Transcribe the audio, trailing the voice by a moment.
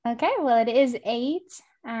Okay, well, it is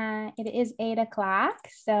 8 o'clock,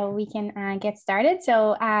 so we can get started.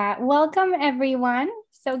 So welcome, everyone.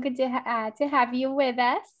 So good to have you with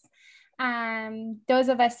us. Those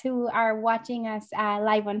of us who are watching us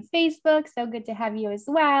live on Facebook, so good to have you as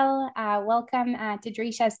well. Welcome to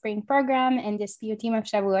Drisha's spring program and this piyyutim of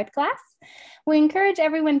Shavuot class. We encourage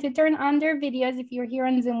everyone to turn on their videos if you're here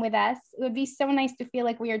on Zoom with us. It would be so nice to feel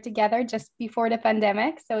like we are together just before the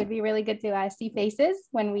pandemic. So it'd be really good to see faces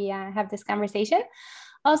when we have this conversation.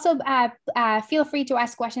 Also, feel free to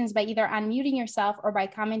ask questions by either unmuting yourself or by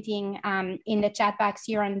commenting in the chat box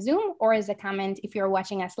here on Zoom, or as a comment if you're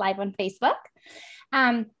watching us live on Facebook.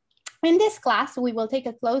 In this class, we will take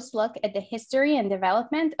a close look at the history and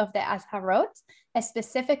development of the Azharot, a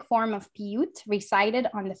specific form of piyyut recited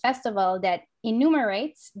on the festival that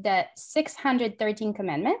enumerates the 613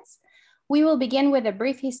 commandments. We will begin with a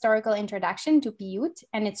brief historical introduction to piyyut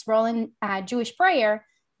and its role in Jewish prayer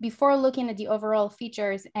before looking at the overall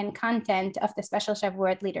features and content of the special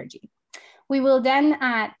Shavuot liturgy. We will then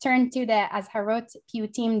turn to the Azharot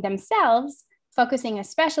piyyutim themselves, focusing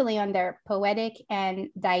especially on their poetic and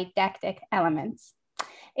didactic elements.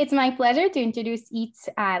 It's my pleasure to introduce Yitz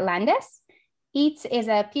Landes. Yitz is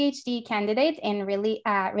a PhD candidate in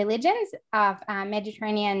religions of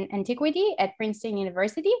Mediterranean antiquity at Princeton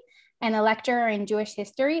University and a lecturer in Jewish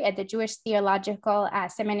history at the Jewish Theological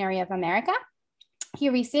Seminary of America. He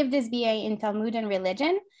received his BA in Talmud and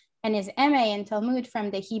Religion and his MA in Talmud from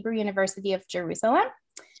the Hebrew University of Jerusalem.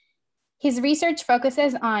 His research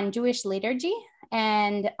focuses on Jewish liturgy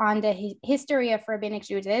and on the history of rabbinic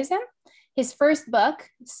Judaism. His first book,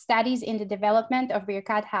 Studies in the Development of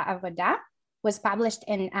Birkat HaAvodah, was published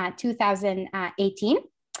in 2018.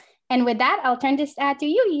 And with that, I'll turn this to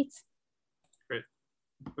you, Yitz. Great.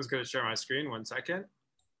 I was going to share my screen, 1 second.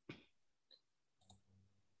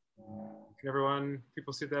 Can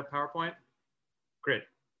people see that PowerPoint? Great.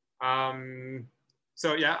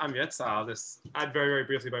 So yeah, I'm Yitz. I'll just add very, very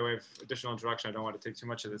briefly by way of additional introduction. I don't want to take too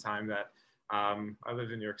much of the time that I live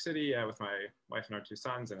in New York City with my wife and our 2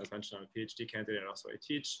 sons. And as mentioned, I'm a PhD candidate and also I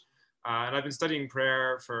teach. And I've been studying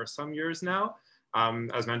prayer for some years now.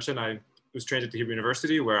 As mentioned, I was trained at the Hebrew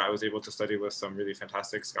University where I was able to study with some really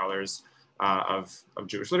fantastic scholars of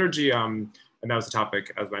Jewish liturgy. And that was the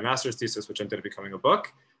topic of my master's thesis, which ended up becoming a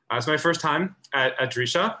book. It's my first time at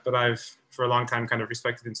Drisha, but I've for a long time kind of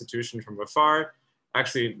respected the institution from afar.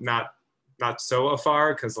 Actually, not so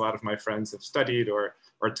afar, because a lot of my friends have studied or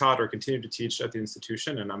taught or continue to teach at the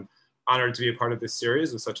institution, and I'm honored to be a part of this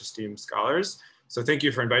series with such esteemed scholars. So thank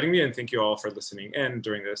you for inviting me, and thank you all for listening in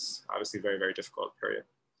during this obviously very, very difficult period.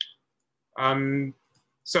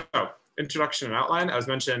 So introduction and outline. As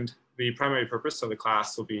mentioned, the primary purpose of the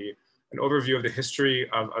class will be an overview of the history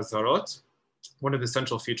of Azharot, one of the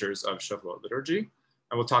central features of Shavuot liturgy.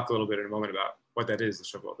 And we'll talk a little bit in a moment about what that is, the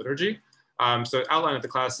Shavuot liturgy. So the outline of the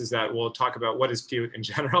class is that we'll talk about what is piyyut in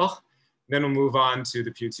general. Then we'll move on to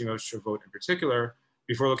the piyyutim of Shavuot in particular,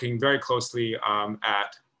 before looking very closely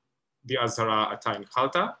at the Azhara Ata and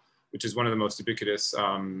Chalta, which is one of the most ubiquitous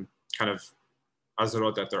kind of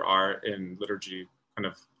Azharot that there are in liturgy, kind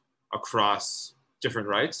of across different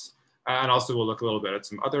rites. And also we'll look a little bit at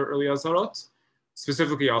some other early Azharot.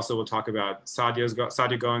 Specifically, also we'll talk about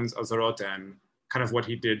Saadia Gaon's Azharot and kind of what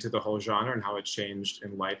he did to the whole genre and how it changed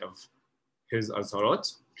in light of his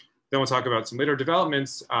Azharot. Then we'll talk about some later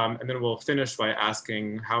developments, and then we'll finish by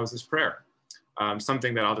asking, how is this prayer?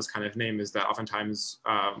 Something that I'll just kind of name is that oftentimes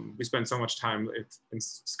we spend so much time in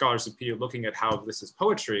scholars of piyyut looking at how this is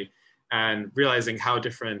poetry and realizing how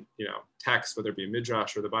different texts, whether it be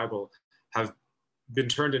Midrash or the Bible, have been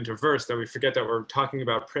turned into verse that we forget that we're talking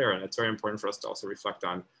about prayer. And it's very important for us to also reflect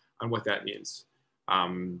on what that means.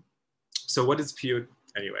 So what is piyyut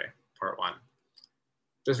anyway, part 1?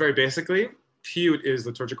 Just very basically, piyyut is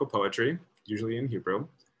liturgical poetry, usually in Hebrew,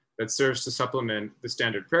 that serves to supplement the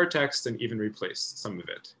standard prayer text and even replace some of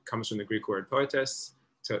it. It comes from the Greek word poetes,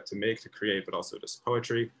 to make, to create, but also just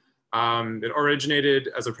poetry. It originated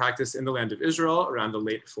as a practice in the land of Israel around the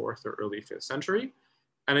late 4th or early 5th century.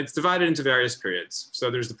 And it's divided into various periods.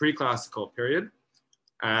 So there's the pre-classical period,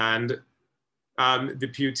 and the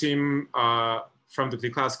piyyutim from the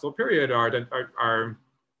pre-classical period are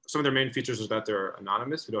some of their main features is that they're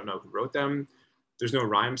anonymous. We don't know who wrote them. There's no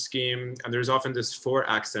rhyme scheme, and there's often this 4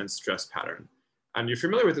 accent stress pattern. And you're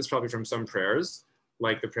familiar with this probably from some prayers,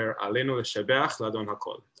 like the prayer Aleinu l'shabeach l'adon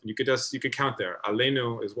hakol. And you could count there.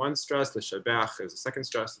 Aleinu is 1 stress, l'shabeach is a 2nd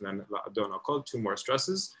stress, and then l'adon hakol 2 more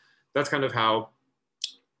stresses. That's kind of how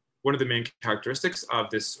one of the main characteristics of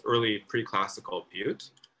this early pre-classical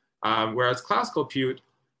piyyut. Whereas classical piyyut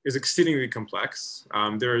is exceedingly complex.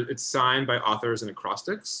 It's signed by authors in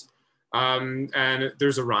acrostics. And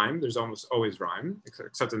there's a rhyme, there's almost always rhyme,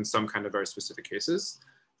 except in some kind of very specific cases.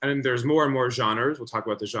 And then there's more and more genres. We'll talk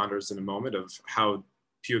about the genres in a moment of how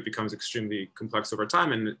piyyut becomes extremely complex over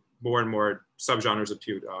time, and more subgenres of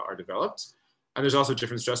piyyut are developed. And there's also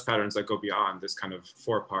different stress patterns that go beyond this kind of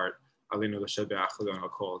 4-part alinu l'shebeach l'on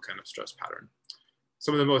kol kind of stress pattern.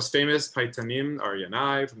 Some of the most famous paitanim are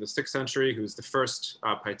Yanai from the 6th century, who's the first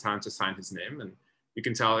paitan to sign his name. And you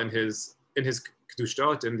can tell in his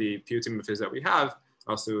kedushdot, in the piyyutim of his that we have,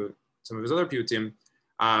 also some of his other piyyutim,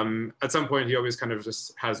 at some point he always kind of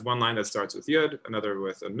just has one line that starts with yud, another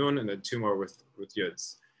with a nun, and then 2 more with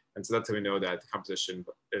yuds. And so that's how we know that the composition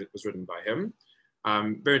was written by him.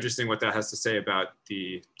 Very interesting what that has to say about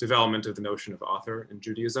the development of the notion of author in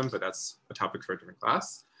Judaism, but that's a topic for a different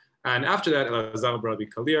class. And after that, Elazar Rabbi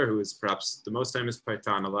Kalir, who is perhaps the most famous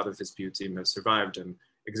paitan, a lot of his piyyutim have survived and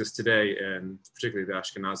exist today in particularly the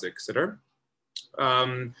Ashkenazic Siddur.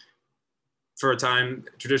 For a time,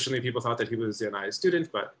 traditionally people thought that he was Yanai's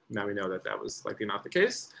student, but now we know that that was likely not the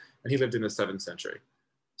case. And he lived in the 7th century.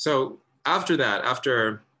 So after that,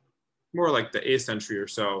 after more like the 8th century or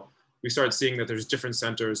so, we start seeing that there's different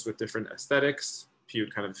centers with different aesthetics.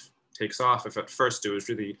 Piyyut kind of takes off. If at first it was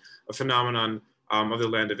really a phenomenon of the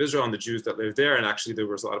land of Israel and the Jews that lived there, and actually there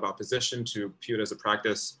was a lot of opposition to piyyut as a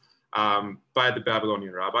practice by the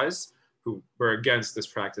Babylonian rabbis, who were against this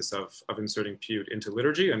practice of inserting piyyut into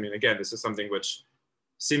liturgy. I mean, again, this is something which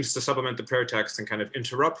seems to supplement the prayer text and kind of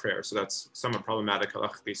interrupt prayer. So that's somewhat problematic,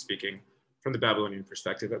 halachically speaking, from the Babylonian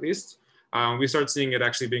perspective, at least. We start seeing it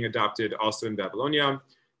actually being adopted also in Babylonia.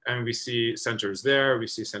 And we see centers there. We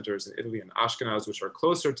see centers in Italy and Ashkenaz, which are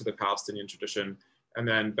closer to the Palestinian tradition. And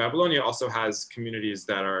then Babylonia also has communities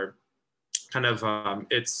that are kind of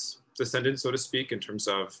its descendant, so to speak, in terms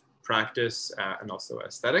of practice and also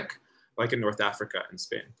aesthetic, like in North Africa and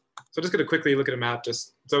Spain. So just going to quickly look at a map.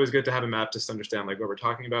 It's always good to have a map just to understand like what we're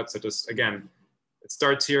talking about. So just again, it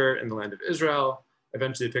starts here in the land of Israel,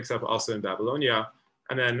 eventually picks up also in Babylonia.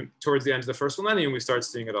 And then towards the end of the first millennium, we start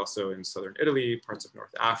seeing it also in southern Italy, parts of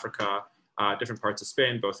North Africa, different parts of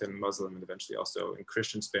Spain, both in Muslim and eventually also in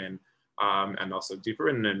Christian Spain, and also deeper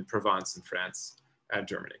in Provence and France and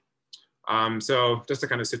Germany. So just to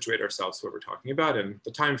kind of situate ourselves what we're talking about, and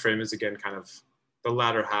the time frame is again kind of the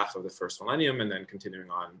latter half of the first millennium and then continuing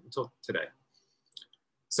on until today.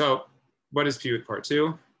 So what is Piyyut part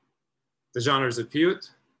 2? The genres of Piyyut.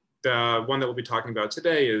 The one that we'll be talking about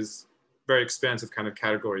today is very expansive kind of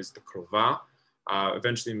categories, the krova,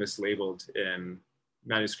 eventually mislabeled in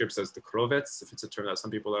manuscripts as the krovets, if it's a term that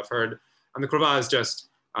some people have heard. And the krova is just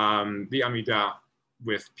the Amidah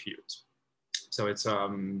with Piyyut. So it's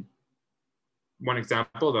one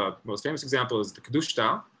example, the most famous example is the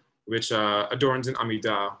Kedusha, which adorns an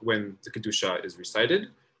Amidah when the Kedusha is recited.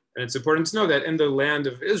 And it's important to know that in the land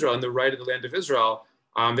of Israel, in the rite of the land of Israel,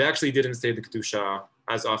 they actually didn't say the Kedusha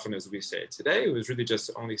as often as we say it today. It was really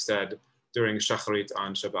just only said during Shacharit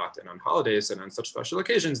on Shabbat and on holidays, and on such special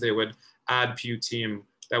occasions, they would add piyyutim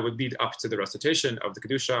that would lead up to the recitation of the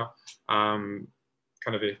Kedusha, kind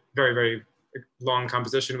of a very, very long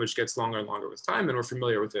composition, which gets longer and longer with time, and we're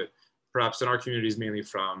familiar with it, perhaps in our communities, mainly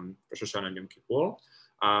from Rosh Hashanah and Yom Kippur,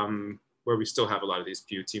 where we still have a lot of these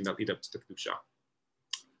piyyutim that lead up to the Kedusha.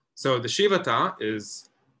 So the Shivata is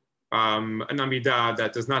an Amidah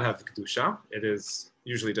that does not have the Kedusha. It is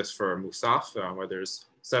usually just for Musaf, where there's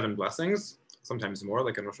 7 blessings, sometimes more,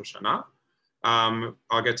 like in Rosh Hashanah.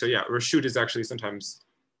 I'll get to, Reshut is actually sometimes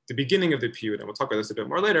the beginning of the piyyut, and we'll talk about this a bit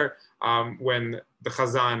more later, when the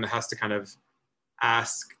Chazan has to kind of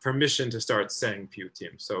ask permission to start saying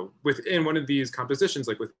piyyutim. So within one of these compositions,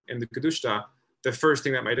 like within the Kedusha, the first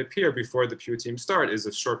thing that might appear before the piyyutim start is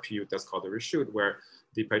a short piyyut that's called a Reshut, where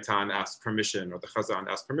the Paitan asks permission, or the Chazan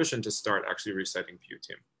asks permission to start actually reciting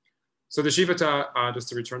piyyutim. So the Shivata, just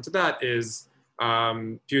to return to that, is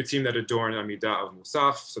piyyutim that adorn Amidah of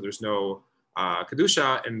Musaf. So there's no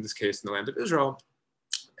Kedusha, in this case, in the land of Israel.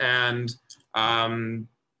 And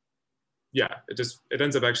it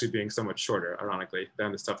ends up actually being somewhat shorter, ironically,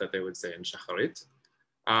 than the stuff that they would say in Shacharit.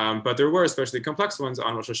 But there were especially complex ones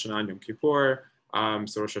on Rosh Hashanah and Yom Kippur.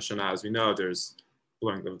 So Rosh Hashanah, as we know, there's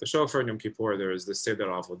blowing of the shofar. In Yom Kippur, there is the Seder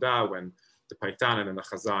Avodah, when the Paitan and then the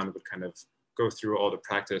Chazan would kind of go through all the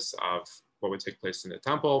practice of what would take place in the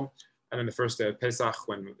temple. And then the first day of Pesach,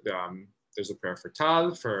 when there's a prayer for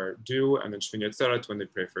Tal, for dew, and then Shmini Atzeret, when they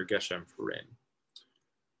pray for Geshem, for rain.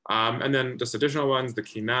 And then just additional ones, the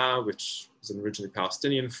Kina, which is an originally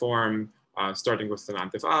Palestinian form, starting with the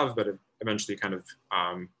Nantif Av, but eventually kind of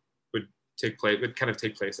would take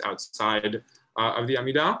place outside of the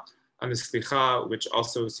Amidah. and the slicha, which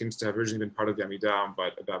also seems to have originally been part of the Amidah,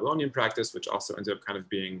 but a Babylonian practice, which also ended up kind of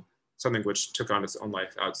being something which took on its own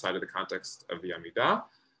life outside of the context of the Amidah.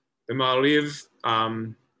 The Ma'ariv,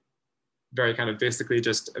 very kind of basically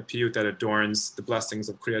just a piyyut that adorns the blessings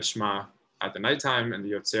of Kriyat Shema at the nighttime, and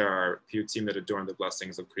the Yotzer are piyyutim that adorn the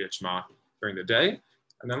blessings of Kriyat Shema during the day.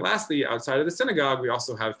 And then lastly, outside of the synagogue, we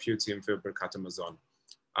also have piyyutim for Birkat HaMazon,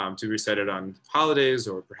 to be recited on holidays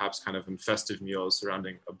or perhaps kind of in festive meals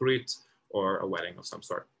surrounding a brit or a wedding of some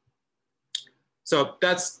sort. So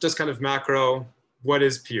that's just kind of macro. What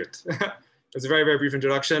is piyyut? It's a very, very brief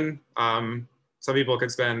introduction. Some people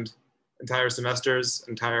could spend entire semesters,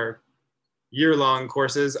 entire year-long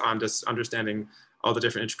courses on just understanding all the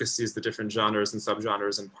different intricacies, the different genres and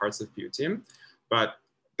subgenres and parts of piyyutim. But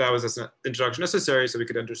that was an introduction necessary so we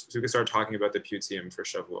could start talking about the piyyutim for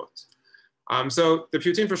Shavuot. So the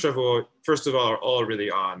piyyutim for Shavuot, first of all, are all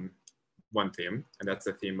really on one theme, and that's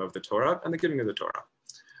the theme of the Torah and the giving of the Torah,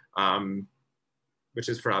 which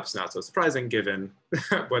is perhaps not so surprising given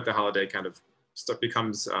what the holiday kind of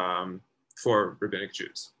becomes for rabbinic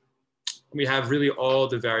Jews. We have really all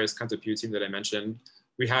the various kinds of piyyutim that I mentioned.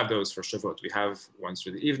 We have those for Shavuot. We have ones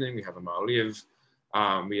for the evening, we have a Ma'ariv,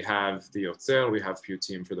 we have the Yotzer, we have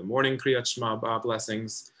piyyutim for the morning Kriyat Shema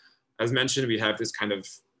blessings. As mentioned, we have this kind of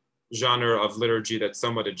genre of liturgy that's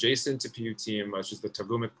somewhat adjacent to piyyutim, which is the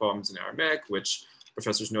Tagumic poems in Aramaic, which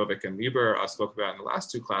Professors Novik and Lieber spoke about in the last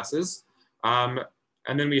two classes. And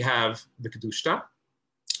then we have the Kedushta,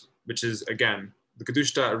 which is, again, the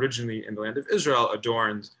Kedushta originally in the land of Israel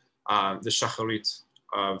adorned the Shacharit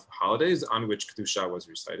of holidays on which Kedusha was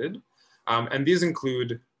recited. And these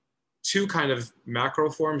include two kind of macro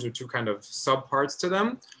forms or two kind of subparts to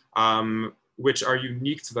them, which are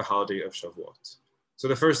unique to the holiday of Shavuot. So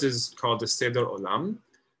the first is called the Seder Olam.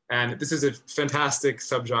 And this is a fantastic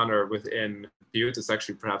subgenre within Piyyut. It's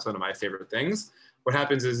actually perhaps one of my favorite things. What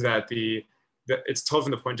happens is that it's told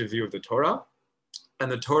from the point of view of the Torah,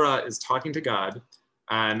 and the Torah is talking to God,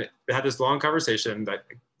 and they had this long conversation that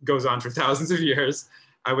goes on for thousands of years,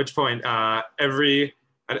 at which point at every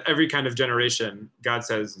kind of generation, God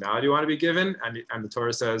says, now do you want to be given? And the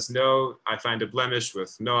Torah says, no, I find a blemish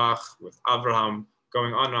with Noach, with Abraham,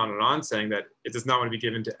 going on and on and on, saying that it does not want to be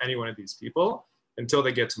given to any one of these people until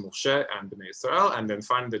they get to Moshe and Bnei Israel. And then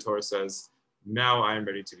finally the Torah says, now I am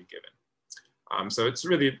ready to be given. So it's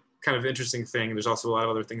really kind of interesting thing. There's also a lot of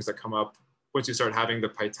other things that come up once you start having the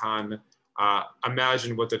Paitan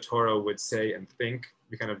imagine what the Torah would say and think.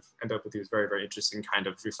 We kind of end up with these very, very interesting kind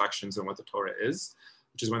of reflections on what the Torah is,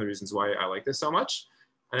 which is one of the reasons why I like this so much.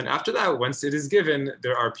 And then after that, once it is given,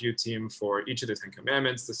 there are piyyutim for each of the 10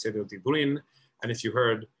 commandments, the Seder Diburin. And if you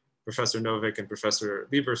heard Professor Novik and Professor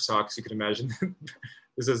Lieber's talks, you can imagine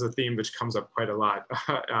this is a theme which comes up quite a lot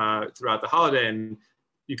throughout the holiday. And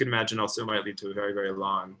you can imagine also it might lead to a very, very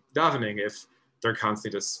long davening if they're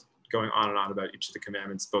constantly just going on and on about each of the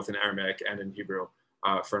commandments, both in Aramaic and in Hebrew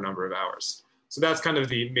for a number of hours. So that's kind of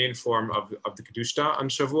the main form of the Kedushta on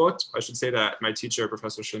Shavuot. I should say that my teacher,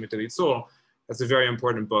 Professor Shlomit Elitzur, has a very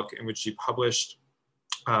important book in which he published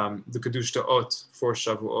the Kedushtaot for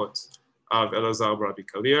Shavuot of Elazar Rabbi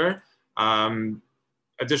Kalir.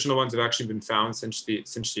 Additional ones have actually been found since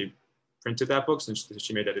she printed that book, since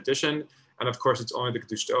she made that edition. And of course, it's only the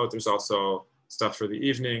Kedushtaot. There's also stuff for the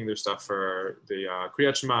evening, there's stuff for the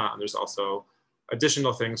Kriyat Shema, and there's also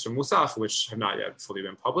additional things from Musaf, which have not yet fully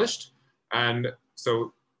been published. And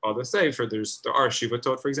so all to say, there are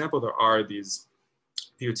Shivatot, for example, there are these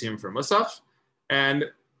piyyutim for Musaf. And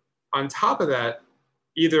on top of that,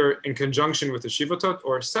 either in conjunction with the Shivatot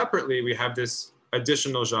or separately, we have this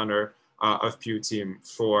additional genre of piyyutim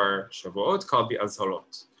for Shavuot called the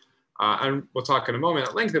Azharot. And we'll talk in a moment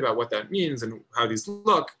at length about what that means and how these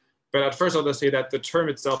look. But at first, I'll just say that the term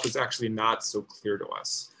itself is actually not so clear to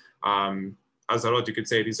us. Azharot, you could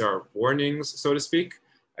say these are warnings, so to speak.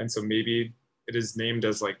 And so maybe it is named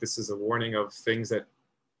as like, this is a warning of things that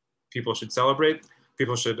people should celebrate.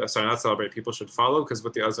 People should, not celebrate, people should follow, because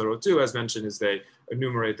what the Azharot do, as mentioned, is they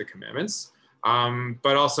enumerate the commandments.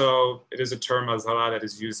 But also, it is a term, Azharah, that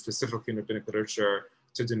is used specifically in rabbinic literature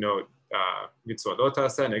to denote mitzvot lo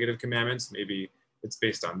ta'aseh, negative commandments. Maybe it's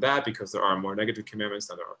based on that because there are more negative commandments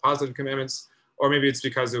than there are positive commandments. Or maybe it's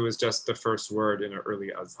because it was just the first word in an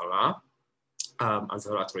early Azharah,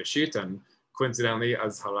 Azharat Reshit, and coincidentally,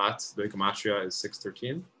 Azharat, the gematria is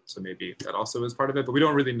 613. So maybe that also is part of it, but we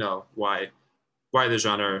don't really know why the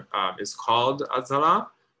genre is called Azharah.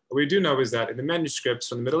 What we do know is that in the manuscripts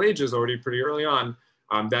from the Middle Ages, already pretty early on,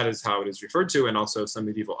 that is how it is referred to, and also some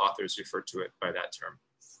medieval authors refer to it by that term.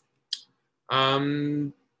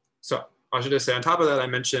 So I should just say, on top of that, I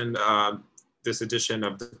mentioned this edition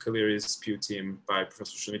of the Kaliri's Piyyutim by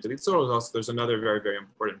Professor Shalomit Litzor. There's another very, very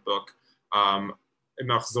important book,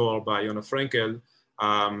 Machzor by Yona Frankel,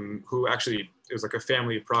 who actually, it was like a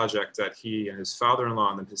family project that he and his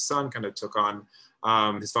father-in-law and then his son kind of took on.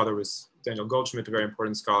 His father was Daniel Goldschmidt, a very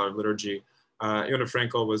important scholar of liturgy. Yona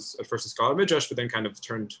Frankel was at first a scholar of Midrash, but then kind of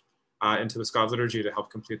turned into a scholar of liturgy to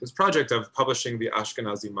help complete this project of publishing the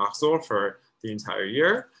Ashkenazi Machzor for the entire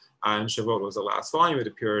year. And Shavuot was the last volume. It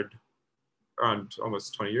appeared around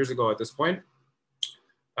almost 20 years ago at this point.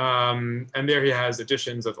 And there he has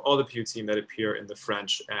editions of all the piyyutim that appear in the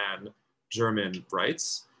French and German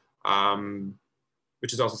rites,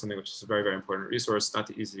 which is also something which is a very, very important resource. Not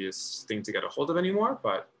the easiest thing to get a hold of anymore,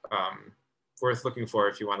 but worth looking for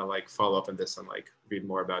if you want to like follow up on this and like read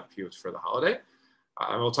more about piyyut for the holiday.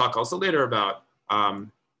 And we'll talk also later about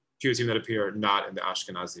piyyutim that appear not in the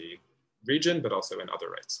Ashkenazi region, but also in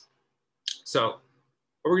other rites. So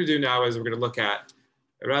what we're going to do now is we're going to look at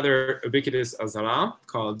a rather ubiquitous Azharot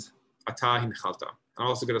called Ata Hinchalta. I'm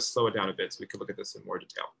also going to slow it down a bit so we can look at this in more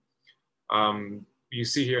detail. You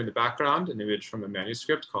see here in the background an image from a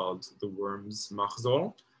manuscript called The Worm's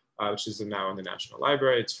Machzor, which is now in the National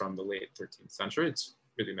Library. It's from the late 13th century. It's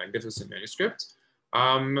really magnificent manuscript.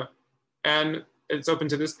 And it's open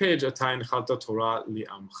to this page, Ata Hinchalta Torah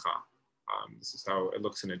li'amcha. This is how it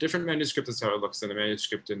looks in a different manuscript. This is how it looks in the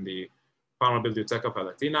manuscript in the Biblioteca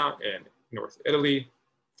Palatina in North Italy.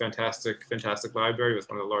 Fantastic, fantastic library with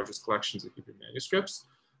one of the largest collections of Hebrew manuscripts.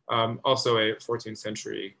 Also a 14th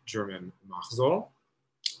century German Machzor.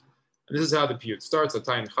 And this is how the piyyut starts,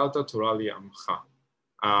 Ata Hinchalta Torah li'amcha.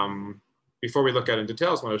 Before we look at it in detail,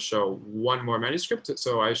 I just want to show one more manuscript.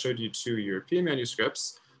 So I showed you two European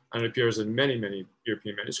manuscripts, and it appears in many, many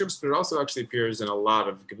European manuscripts, but it also actually appears in a lot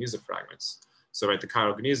of Geniza fragments. So right, the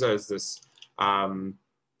Cairo Geniza is this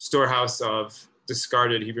storehouse of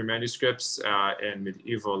discarded Hebrew manuscripts in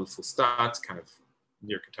medieval Fustat, kind of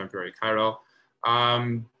near contemporary Cairo,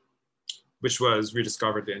 which was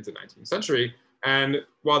rediscovered in the 19th century. And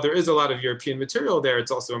while there is a lot of European material there, it's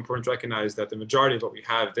also important to recognize that the majority of what we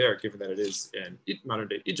have there, given that it is in modern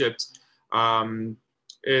day Egypt,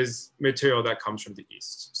 is material that comes from the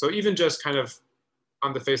East. So even just kind of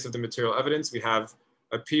on the face of the material evidence, we have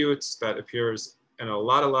a piyyut that appears in a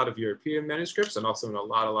lot of European manuscripts and also in a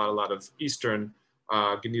lot of Eastern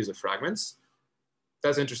Geniza fragments.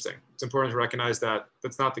 That's interesting. It's important to recognize that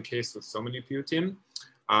that's not the case with so many piyyutim.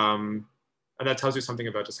 And that tells you something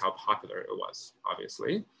about just how popular it was,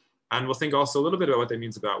 obviously. And we'll think also a little bit about what that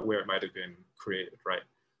means about where it might have been created, right?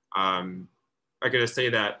 I gotta say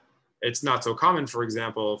that it's not so common, for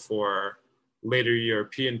example, for later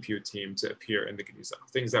European piyyutim to appear in the Geniza.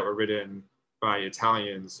 Things that were written by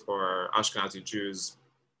Italians or Ashkenazi Jews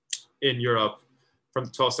in Europe from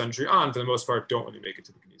the 12th century on, for the most part, don't really make it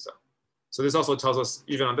to the Geniza. So this also tells us,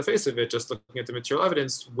 even on the face of it, just looking at the material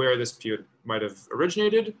evidence, where this piyyut might have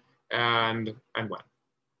originated and when.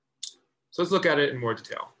 So let's look at it in more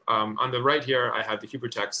detail. On the right here, I have the Hebrew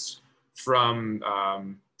text from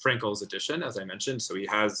Frankel's edition, as I mentioned. So he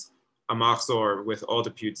has a machzor with all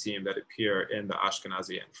the piyyutim that appear in the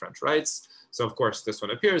Ashkenazi and French rites. So of course, this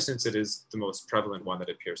one appears since it is the most prevalent one that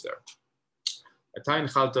appears there. Ata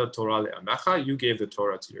hinchalta Torah le'amecha, you gave the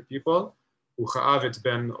Torah to your people. Ucha'av et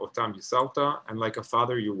ben otam yisalta, and like a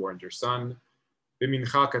father, you warned your son.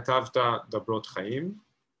 B'mincha katavta dabrot chaim,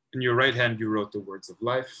 in your right hand, you wrote the words of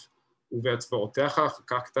life. Uve'etzba'otecha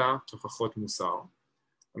chakakta tochachot musar,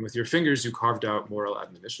 and with your fingers, you carved out moral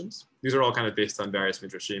admonitions. These are all kind of based on various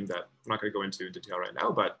midrashim that I'm not going to go into in detail right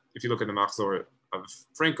now, but if you look at the machzor of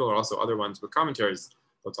Frankel or also other ones with commentaries,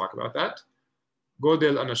 they'll talk about that.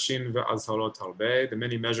 Godel anashin ve'azharot harbe, the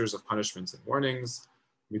many measures of punishments and warnings.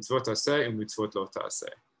 Mitzvot aseh and mitzvot lo ta'aseh,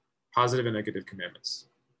 positive and negative commandments.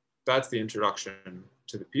 That's the introduction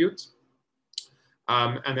to the piyyut.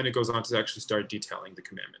 And then it goes on to actually start detailing the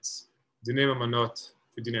commandments. Dinei mamanot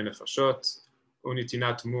v'dinei nefashot,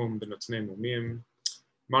 unitinat mum benotnei mumim,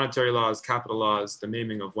 monetary laws, capital laws, the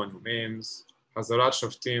maiming of one who maims, hazarat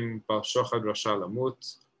shoftim bal shochad rasha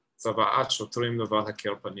lamut, tzava'at shotrim leval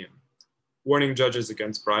hakir panim, warning judges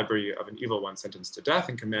against bribery of an evil one sentenced to death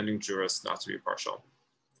and commanding jurists not to be partial.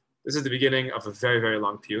 This is the beginning of a very, very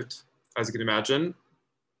long piyyut. As you can imagine,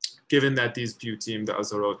 given that these piyyutim, the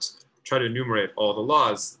Azharot, try to enumerate all the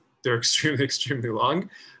laws, they're extremely, extremely long.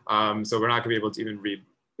 So we're not gonna be able to even read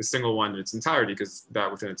the single one in its entirety because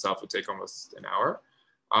that within itself would take almost an hour.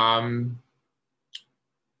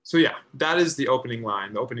 So yeah, that is the opening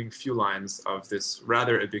line, the opening few lines of this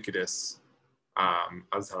rather ubiquitous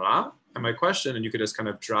Azharot. And my question, and you could just kind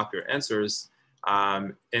of drop your answers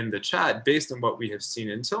in the chat based on what we have seen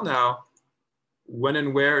until now, when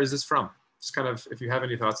and where is this from? just kind of, if you have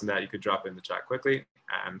any thoughts on that, you could drop in the chat quickly,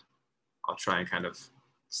 and I'll try and kind of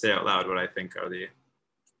say out loud what I think are the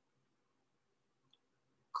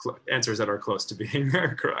answers that are close to being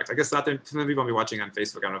correct. I guess not that some people will be watching on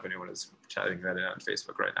Facebook. I don't know if anyone is chatting that in on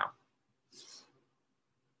Facebook right now.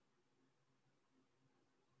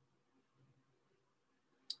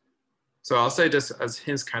 So I'll say just as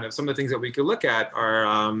hints, kind of some of the things that we could look at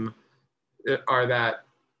are that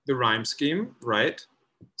the rhyme scheme, right?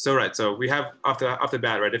 So we have off the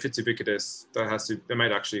bat, right? If it's ubiquitous, that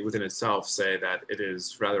might actually within itself say that it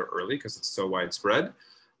is rather early because it's so widespread.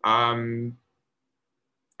 Another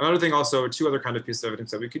thing also, two other kind of pieces of evidence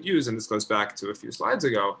that we could use, and this goes back to a few slides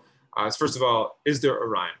ago, is first of all, is there a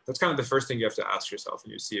rhyme? That's kind of the first thing you have to ask yourself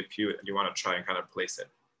when you see a piyyut and you want to try and kind of place it.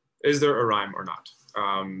 Is there a rhyme or not?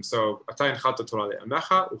 So, there's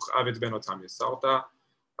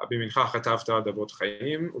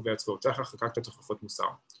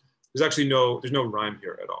actually no rhyme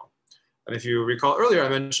here at all. And if you recall earlier, I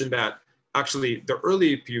mentioned that actually the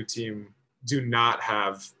early piyyutim do not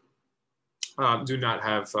have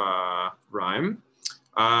rhyme.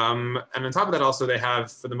 And on top of that, also they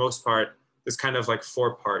have, for the most part, this kind of like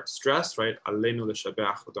 4-part stress, right? Aleinu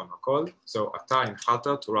l'shabeach odam hakol. So ata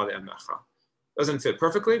hinchalta Torah le'emecha. Doesn't fit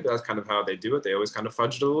perfectly, but that's kind of how they do it. They always kind of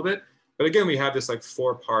fudge it a little bit. But again, we have this like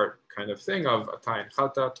 4-part kind of thing of ata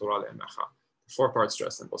hinchalta Torah le'emecha, 4-part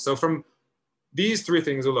stress symbol. So from these 3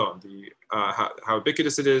 things alone, the how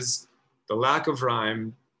ubiquitous it is, the lack of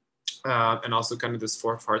rhyme, and also kind of this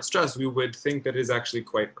 4-part stress, we would think that it is actually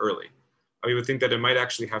quite early. We would think that it might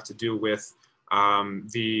actually have to do with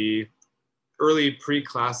the early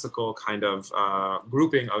pre-classical kind of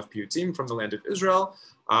grouping of piyyutim from the land of Israel,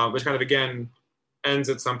 which kind of again ends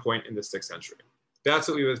at some point in the 6th century. That's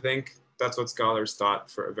what we would think. That's what scholars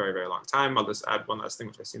thought for a very, very long time. I'll just add one last thing,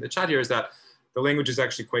 which I see in the chat here, is that the language is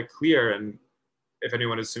actually quite clear. And if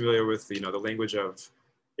anyone is familiar with the language of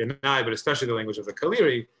Yanai, but especially the language of the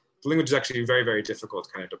Kaliri, the language is actually very, very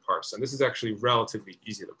difficult kind of to parse. And this is actually relatively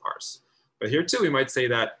easy to parse. But here too, we might say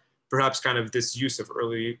that perhaps kind of this use of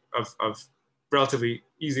relatively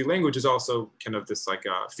easy language is also kind of this like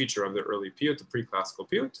a feature of the early piyyut, the pre-classical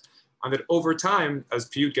piyyut. And that over time, as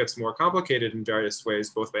piyyut gets more complicated in various ways,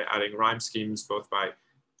 both by adding rhyme schemes, both by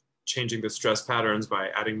changing the stress patterns, by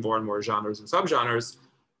adding more and more genres and subgenres,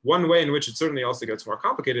 one way in which it certainly also gets more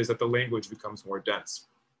complicated is that the language becomes more dense.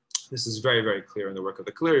 This is very, very clear in the work of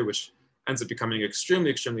the Kaliri, which ends up becoming extremely,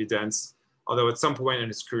 extremely dense. Although at some point in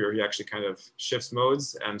his career, he actually kind of shifts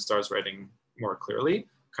modes and starts writing more clearly,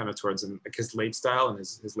 kind of towards his late style and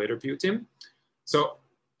his later piyyutim. So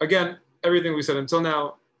again, everything we said until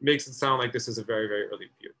now makes it sound like this is a very, very early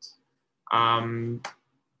piyyut.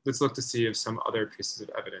 Let's look to see if some other pieces of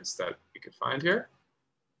evidence that we could find here.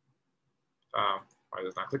 Why is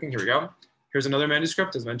it not clicking? Here we go. Here's another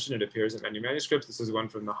manuscript. As mentioned, it appears in many manuscripts. This is one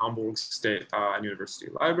from the Hamburg State and University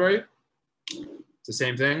Library. It's the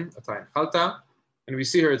same thing, Ata hinchalta. And we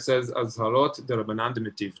see here it says, Azharot de Rabbanan de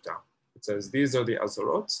Metivta. It says, these are the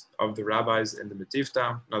Azharot of the rabbis in the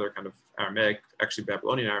Metivta, another kind of Aramaic, actually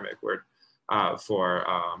Babylonian Aramaic word for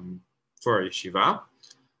a yeshiva.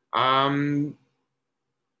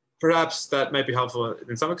 Perhaps that might be helpful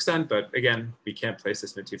in some extent, but again, we can't place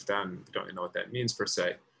this Metivta and we don't really know what that means per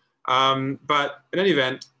se. But in any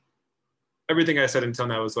event, everything I said until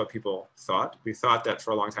now is what people thought. We thought that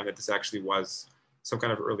for a long time that this actually was some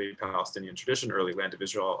kind of early Palestinian tradition, early land of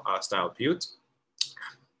Israel style piyyut.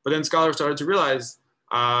 But then scholars started to realize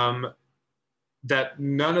that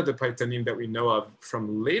none of the paitanim that we know of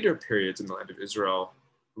from later periods in the land of Israel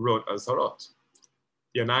wrote Azharot.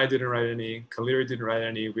 Yanai didn't write any, Kaliri didn't write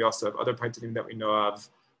any. We also have other paitanim that we know of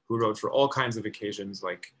who wrote for all kinds of occasions,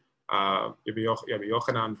 like Rabbi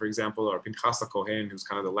Yochanan, for example, or Pinchas HaKohen, who's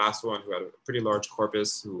kind of the last one, who had a pretty large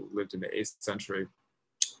corpus, who lived in the 8th century.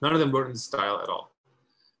 None of them wrote in this style at all.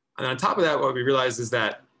 And on top of that, what we realized is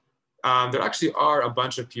that there actually are a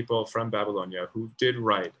bunch of people from Babylonia who did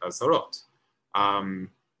write Azharot.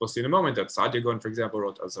 We'll see in a moment that Saadia Gaon, for example,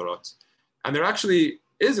 wrote Azharot. And there actually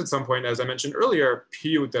is at some point, as I mentioned earlier,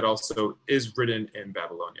 piyyut that also is written in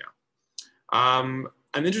Babylonia. An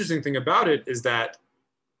interesting thing about it is that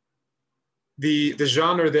the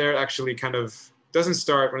genre there actually kind of doesn't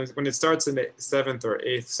start, when it starts in the 7th or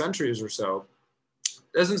 8th centuries or so,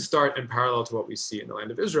 doesn't start in parallel to what we see in the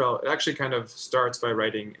land of Israel. It actually kind of starts by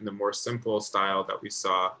writing in the more simple style that we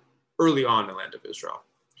saw early on in the land of Israel.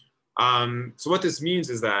 So what this means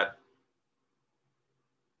is that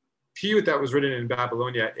piyyut that was written in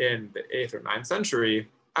Babylonia in the 8th or 9th century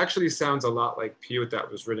actually sounds a lot like piyyut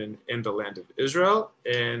that was written in the land of Israel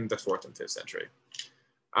in the 4th and 5th century.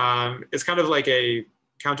 It's kind of like a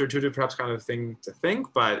counterintuitive perhaps kind of thing to think,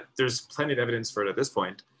 but there's plenty of evidence for it at this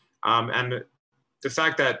point. And the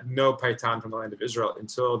fact that no paitan from the land of Israel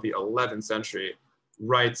until the 11th century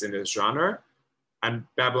writes in this genre, and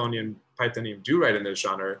Babylonian paitanim do write in this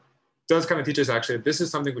genre, does kind of teach us actually that this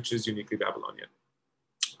is something which is uniquely Babylonian,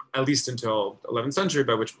 at least until the 11th century,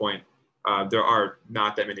 by which point there are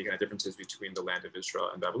not that many kind of differences between the land of Israel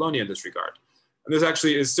and Babylonia in this regard. And this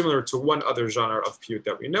actually is similar to one other genre of piyyut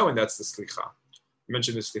that we know, and that's the slicha. I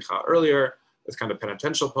mentioned the slicha earlier, this kind of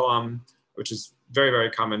penitential poem, which is very,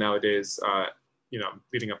 very common nowadays,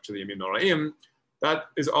 leading up to the Yamim Noraim. That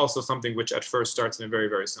is also something which at first starts in a very,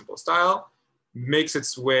 very simple style, makes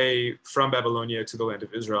its way from Babylonia to the land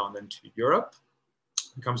of Israel and then to Europe,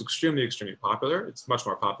 becomes extremely, extremely popular. It's much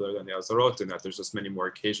more popular than the Azharot in that there's just many more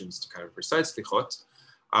occasions to kind of recite slichot.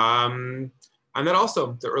 And then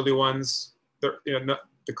also the early ones, the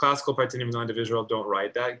classical paitanim in the land of Israel don't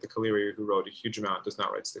write that. The Kaliri, who wrote a huge amount, does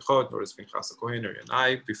not write slichot, nor does Pinchas HaKohen or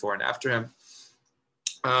Yanai before and after him.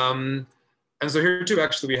 And so here too,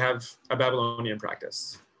 actually, we have a Babylonian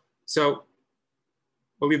practice. So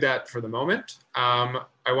we'll leave that for the moment. I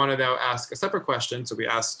want to now ask a separate question. So we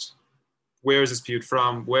asked, where is this piyyut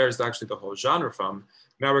from? Where is actually the whole genre from?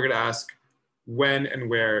 Now we're going to ask, when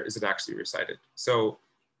and where is it actually recited? So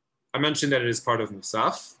I mentioned that it is part of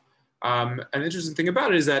Musaf. An interesting thing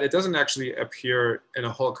about it is that it doesn't actually appear in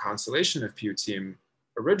a whole constellation of piyyutim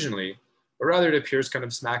originally, but rather it appears kind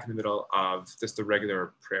of smack in the middle of just the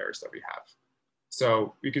regular prayers that we have.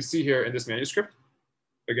 So you can see here in this manuscript,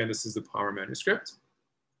 again, this is the Palmer manuscript.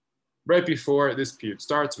 Right before this piyyut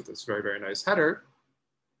starts with this very, very nice header,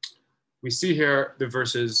 we see here the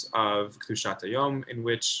verses of Kedushat Hayom, in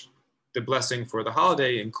which the blessing for the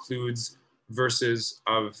holiday includes verses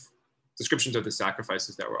of descriptions of the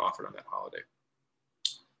sacrifices that were offered on that holiday.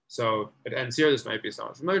 So it ends here. This might be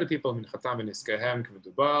somewhat familiar to people.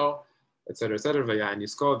 Etc., etc.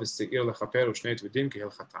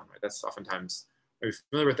 That's oftentimes very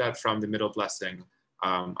familiar with that from the middle blessing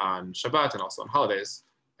on Shabbat and also on holidays.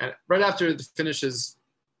 And right after it finishes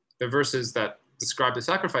the verses that describe the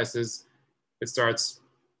sacrifices, it starts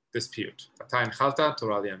this piyyut.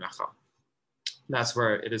 That's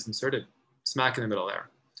where it is inserted, smack in the middle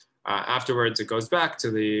there. Afterwards, it goes back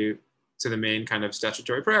to the main kind of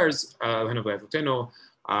statutory prayers, and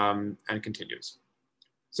continues.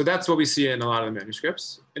 So that's what we see in a lot of the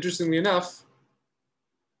manuscripts. Interestingly enough,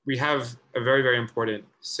 we have a very, very important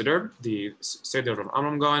siddur, the Siddur of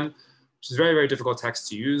Amram Gaon, which is a very, very difficult text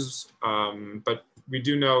to use, but we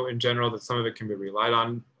do know in general that some of it can be relied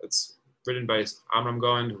on. It's written by Amram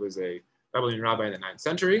Gaon, who was a Babylonian rabbi in the 9th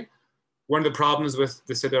century. One of the problems with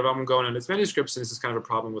the Siddur of Amram Gaon and its manuscripts, and this is kind of a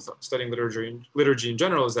problem with studying liturgy in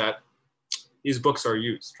general, is that these books are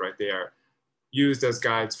used, right? They are used as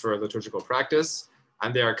guides for liturgical practice,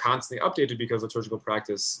 and they are constantly updated because liturgical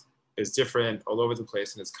practice is different all over the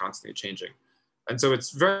place and it's constantly changing. And so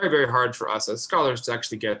it's very, very hard for us as scholars to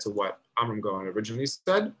actually get to what Amram Gaon originally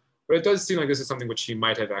said, but it does seem like this is something which he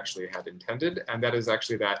might have actually had intended, and that is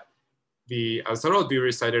actually that the Azharot be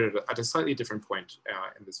recited at a slightly different point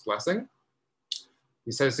in this blessing.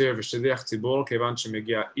 He says here, when the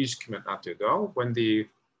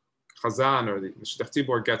Chazan or the Shidduch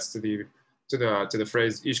Tzibor gets to the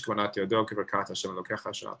phrase Ish Kvanat Yodo Kivarkat Hashem Elokecha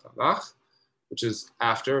Shanat Alach, which is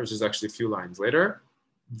actually a few lines later.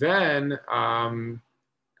 Then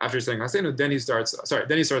after saying Hasenu, then he starts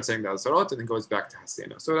saying the Azharot and then goes back to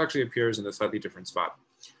Hasenu. So it actually appears in a slightly different spot.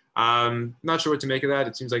 Not sure what to make of that.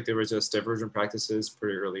 It seems like there was just divergent practices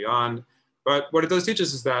pretty early on. But what it does teach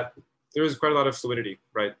us is that there is quite a lot of fluidity,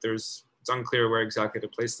 right? It's unclear where exactly to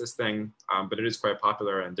place this thing, but it is quite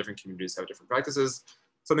popular and different communities have different practices.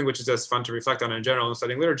 Something which is just fun to reflect on in general in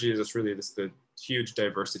studying liturgy is just really the huge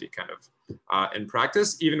diversity kind of in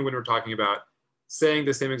practice, even when we're talking about saying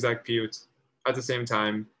the same exact piyyut at the same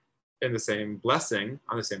time in the same blessing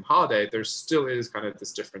on the same holiday, there still is kind of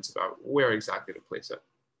this difference about where exactly to place it.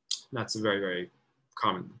 And that's a very, very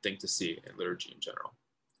common thing to see in liturgy in general.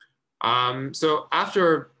 So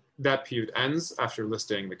after that piyyut ends, after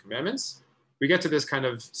listing the commandments, we get to this kind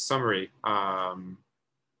of summary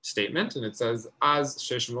statement, and it says, "Az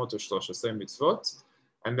sheshmot u'shloshaseh mitzvot,"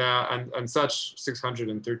 and such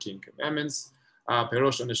 613 commandments.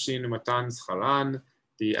 Perosh oneshin u'matan scharan,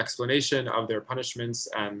 the explanation of their punishments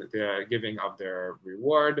and the giving of their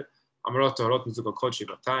reward. Amarot torot mizukokot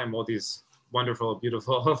shivatim, all these wonderful,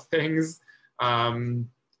 beautiful things. I'm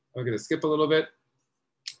going to skip a little bit.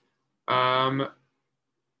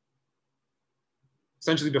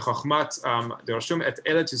 Essentially, b'chokhmat derashum et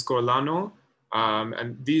ele tizkor lanu,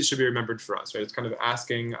 and these should be remembered for us, right? It's kind of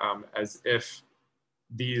asking as if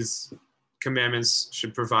these commandments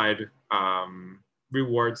should provide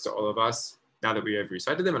rewards to all of us now that we have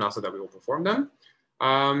recited them, and also that we will perform them.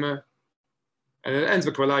 And it ends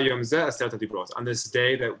with on this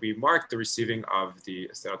day that we mark the receiving of the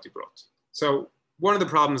Azharot. So one of the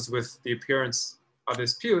problems with the appearance of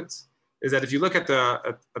this piyyut is that if you look at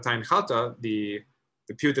the Atayin Chalta, the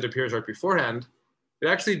piyyut that appears right beforehand, it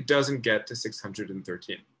actually doesn't get to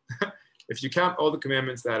 613. If you count all the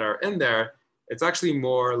commandments that are in there, it's actually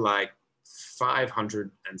more like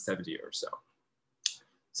 570 or so.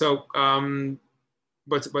 So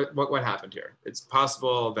what happened here? It's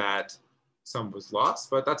possible that some was lost,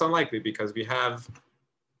 but that's unlikely because we have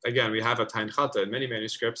a Atayin Chalta in many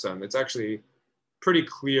manuscripts, and it's actually pretty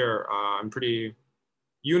clear and pretty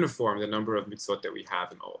uniform the number of mitzvot that we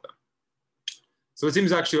have in all of them. So it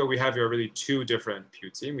seems actually what we have here are really two different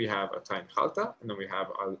piyyutim. We have Atayin Chalta, and then we have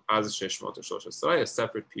Az Sheshmot or Shlosh Esrei, a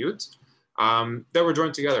separate piyyut that were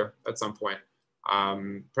joined together at some point.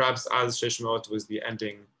 Perhaps Az Sheshmot was the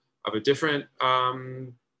ending of a different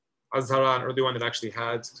Azhara, an early one that actually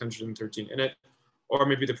had 613 in it, or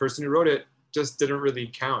maybe the person who wrote it just didn't really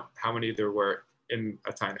count how many there were in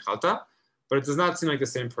Atayin Chalta, but it does not seem like the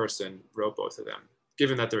same person wrote both of them,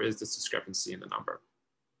 given that there is this discrepancy in the number.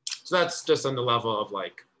 So that's just on the level of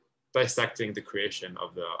like dissecting the creation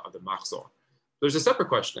of the machzor. There's a separate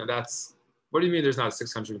question, and that's, what do you mean there's not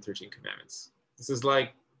 613 commandments? This is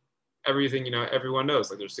like everything, everyone knows,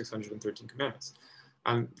 like there's 613 commandments.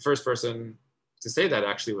 And the first person to say that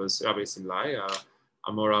actually was Rabbi Simlai,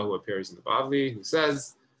 a Mora who appears in the Bavli, who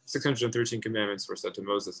says 613 commandments were said to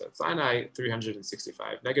Moses at Sinai,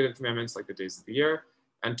 365 negative commandments like the days of the year,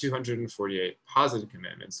 and 248 positive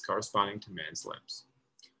commandments corresponding to man's limbs.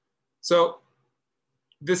 So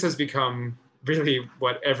this has become really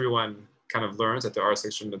what everyone kind of learns, that there are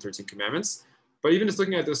 613 commandments. But even just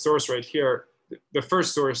looking at the source right here, the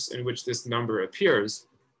first source in which this number appears,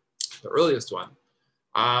 the earliest one,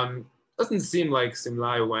 doesn't seem like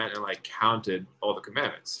Simlai went and like counted all the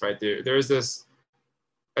commandments, right? There is this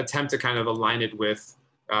attempt to kind of align it with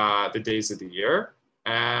the days of the year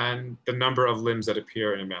and the number of limbs that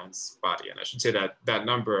appear in a man's body. And I should say that that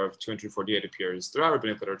number of 248 appears throughout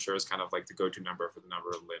rabbinic literature as kind of like the go-to number for the number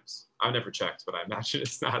of limbs. I've never checked, but I imagine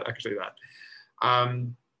it's not actually that.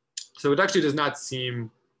 So it actually does not seem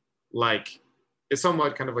like, it's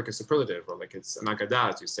somewhat kind of like a superlative, or like it's an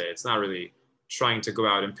agadah, as you say. It's not really trying to go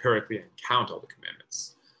out empirically and count all the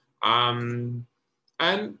commandments. And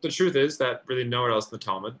the truth is that really nowhere else in the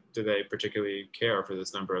Talmud do they particularly care for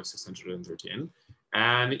this number of 613.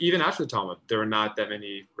 And even after the Talmud, there are not that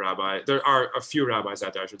many rabbis. There are a few rabbis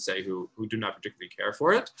out there, I should say, who do not particularly care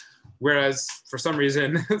for it. Whereas for some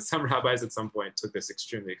reason, some rabbis at some point took this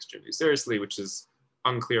extremely, extremely seriously, which is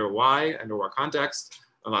unclear why and or what context.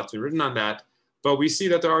 A lot's been written on that. But we see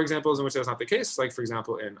that there are examples in which that's not the case. Like, for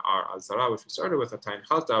example, in our Azharot, which we started with, Atayin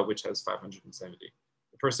Chalta, which has 570.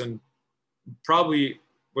 The person probably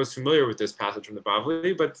was familiar with this passage from the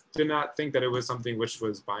Bavli, but did not think that it was something which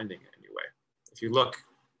was binding in any way. If you look,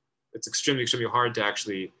 it's extremely, extremely hard to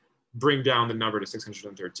actually bring down the number to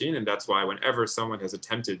 613. And that's why whenever someone has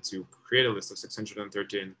attempted to create a list of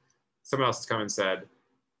 613, someone else has come and said,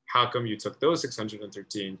 how come you took those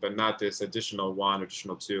 613, but not this additional one,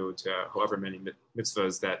 additional two, to however many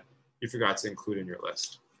mitzvahs that you forgot to include in your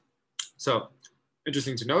list? So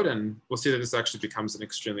interesting to note, and we'll see that this actually becomes an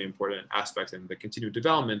extremely important aspect in the continued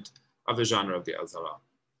development of the genre of the Azharot.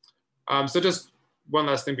 So just one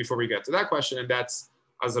last thing before we get to that question, and that's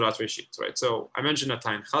Azharot Reshit, right? So I mentioned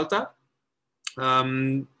Atayin Chalta,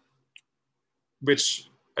 which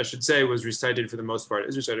I should say was recited for the most part,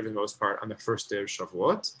 on the first day of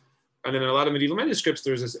Shavuot. And then in a lot of medieval manuscripts,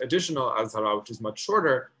 there's this additional Azharah, which is much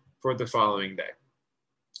shorter, for the following day.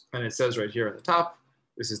 And it says right here at the top,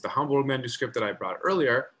 this is the Hamburg manuscript that I brought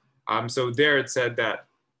earlier. So there it said that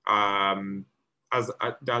the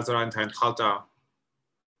Azharah and Atayin Chalta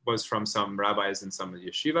was from some rabbis in some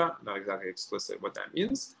yeshiva, not exactly explicit what that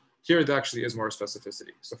means. Here there actually is more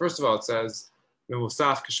specificity. So first of all, it says, and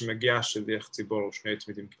Musaf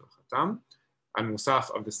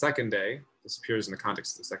of the second day, this appears in the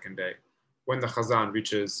context of the second day, when the Chazan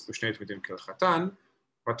reaches Ushnei Tmidim Kil Chatan,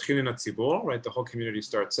 right, the whole community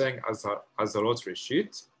starts saying Azharot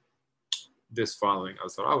Reshit, this following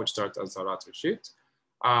Azharah, which starts Azharot Reshit,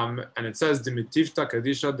 and it says Dimitivta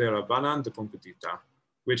Kadisha de Rabbanan de Pumbedita,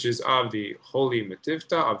 which is of the holy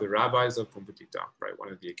Metivta of the rabbis of Pumbedita, right,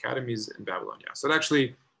 one of the academies in Babylonia. So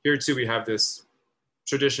actually, here too we have this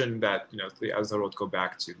tradition that the Azharot go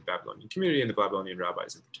back to the Babylonian community and the Babylonian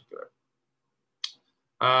rabbis in particular.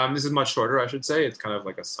 This is much shorter, I should say. It's kind of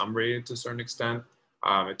like a summary to a certain extent.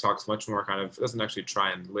 It talks much more kind of, doesn't actually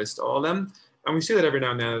try and list all of them. And we see that every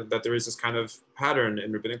now and then that there is this kind of pattern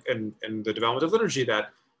in rabbinic in the development of liturgy that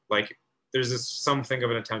like there's this something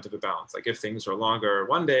of an attempt of a balance. Like if things are longer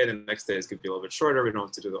one day, the next day is going to be a little bit shorter. We don't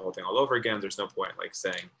have to do the whole thing all over again. There's no point like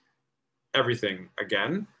saying everything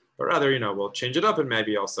again, but rather, we'll change it up and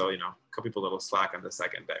maybe also, cut people a little slack on the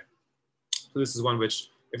second day. So this is one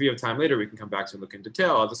which, if you have time later, we can come back to and look in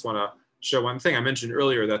detail. I just want to show one thing. I mentioned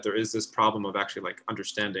earlier that there is this problem of actually like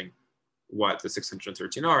understanding what the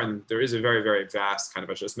 613 are. And there is a very, very vast kind of,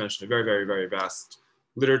 I just mentioned, a very, very, very vast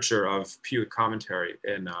literature of Piyyut commentary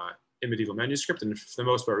in medieval manuscript, and for the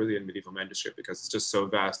most part, really in medieval manuscript, because it's just so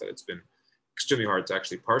vast that it's been extremely hard to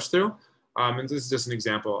actually parse through. And this is just an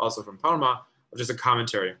example also from Parma of just a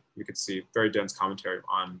commentary. You could see very dense commentary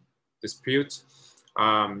on this Piyyut,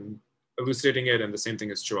 elucidating it, and the same thing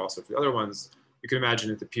is true also for the other ones. You can imagine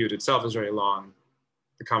that the Piyyut itself is very long.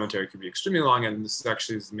 The commentary could be extremely long, and this is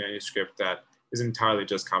actually this manuscript that is entirely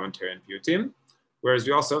just commentary and piyyutim, whereas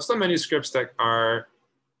we also have some manuscripts that are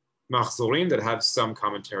machzorim that have some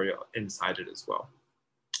commentary inside it as well.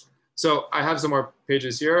 So I have some more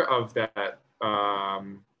pages here of that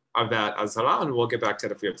Azharot, and we'll get back to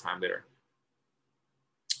it if we have time later.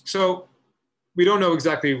 So we don't know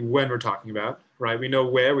exactly when we're talking about, right? We know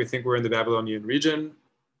where. We think we're in the Babylonian region.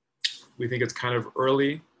 We think it's kind of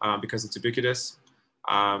early because it's ubiquitous.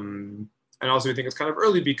 And also we think it's kind of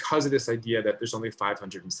early because of this idea that there's only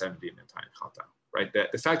 570 in the Tayin Chata, right?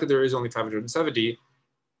 That the fact that there is only 570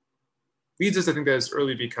 leads us to think that it's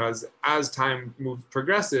early because as time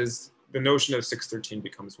progresses, the notion of 613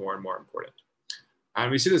 becomes more and more important. And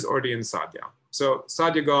we see this already in Sadia. So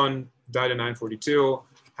Sadia Gaon died in 942,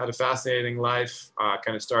 had a fascinating life,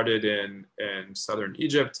 kind of started in southern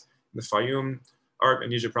Egypt, in the Fayum, or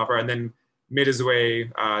in Egypt proper, and then made his way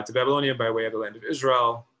to Babylonia by way of the land of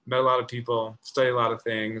Israel, met a lot of people, studied a lot of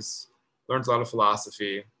things, learned a lot of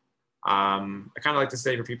philosophy. I kind of like to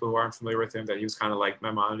say for people who aren't familiar with him that he was kind of like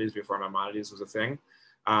Maimonides before Maimonides was a thing,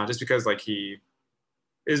 just because like he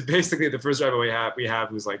is basically the first rabbi we have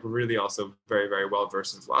who's like really also very, very well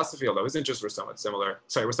versed in philosophy, although his interests were somewhat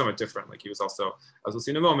different. Like he was also, as we'll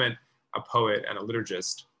see in a moment, a poet and a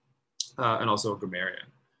liturgist, and also a grammarian.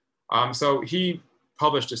 So he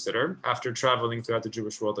published a siddur. After traveling throughout the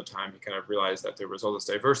Jewish world at the time, he kind of realized that there was all this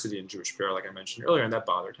diversity in Jewish prayer, like I mentioned earlier, and that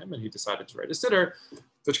bothered him, and he decided to write a siddur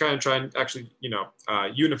to kind of try and actually,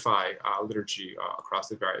 unify liturgy across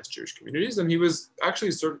the various Jewish communities. And he was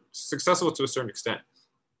actually sort of successful to a certain extent,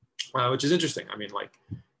 which is interesting. I mean, like,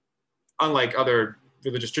 unlike other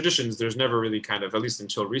religious traditions, there's never really kind of, at least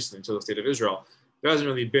until recently, until the state of Israel, there hasn't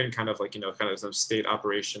really been kind of like, kind of some state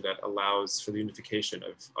operation that allows for the unification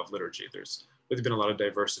of liturgy. There's really been a lot of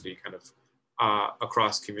diversity kind of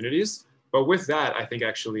across communities. But with that, I think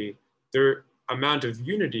actually their amount of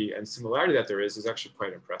unity and similarity that there is actually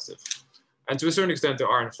quite impressive. And to a certain extent, there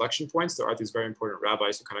are inflection points. There are these very important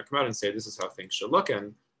rabbis who kind of come out and say, this is how things should look.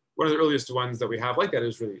 And one of the earliest ones that we have like that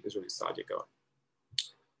is really Sadia Gaon.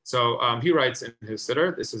 So he writes in his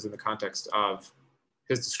siddur, this is in the context of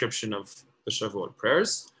his description of the Shavuot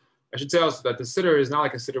prayers. I should say also that the siddur is not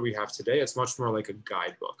like a siddur we have today. It's much more like a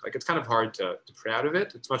guidebook. Like it's kind of hard to pray out of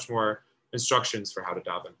it. It's much more instructions for how to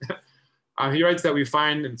daven. He writes that we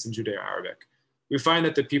find, and it's in Judeo-Arabic, we find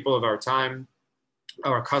that the people of our time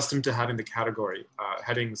are accustomed to having the category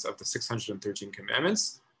headings of the 613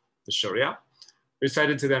 commandments, the Sharia,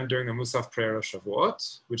 recited to them during the Musaf prayer of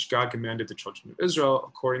Shavuot, which God commanded the children of Israel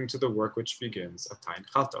according to the work which begins at Tayin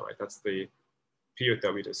Chata, right? That's the Piyyut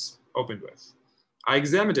that we just opened with. I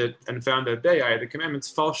examined it and found that the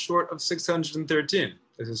commandments fall short of 613.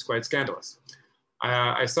 This is quite scandalous.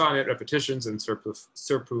 I saw in it repetitions and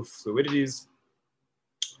superfluities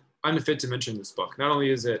unfit to mention this book. Not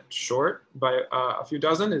only is it short by a few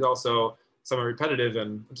dozen, it's also somewhat repetitive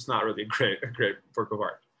and just not really a great work of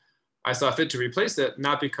art. I saw fit to replace it,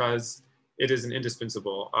 not because it is an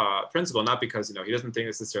indispensable principle, not because he doesn't think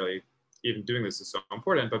necessarily even doing this is so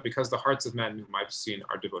important, but because the hearts of men whom I've seen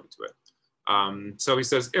are devoted to it. So he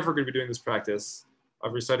says, if we're going to be doing this practice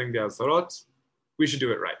of reciting the Azharot, we should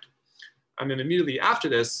do it right. And then immediately after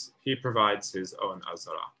this, he provides his own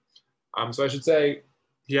Azharot. So I should say,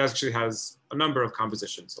 he actually has a number of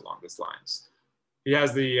compositions along these lines. He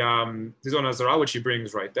has his own Azharot, which he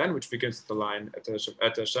brings right then, which begins with the line,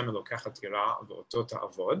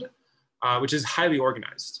 which is highly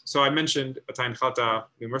organized. So I mentioned Tayin Chata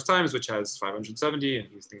numerous times, which has 570, and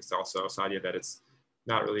he thinks also, Sadia, that it's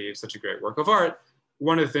not really such a great work of art.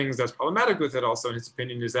 One of the things that's problematic with it also, in his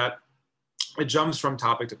opinion, is that it jumps from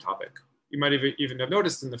topic to topic. You might even have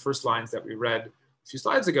noticed in the first lines that we read a few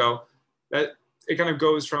slides ago that it kind of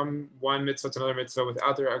goes from one mitzvah to another mitzvah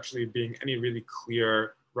without there actually being any really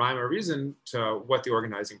clear rhyme or reason to what the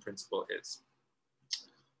organizing principle is.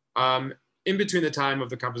 In between the time of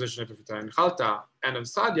the composition of Piyyut Chalta and of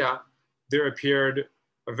Sadia, there appeared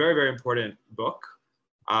a very, very important book,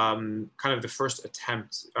 kind of the first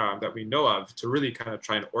attempt that we know of to really kind of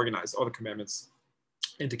try and organize all the commandments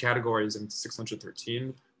into categories in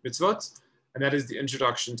 613 mitzvot, and that is the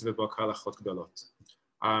introduction to the book Halachot Gedolot.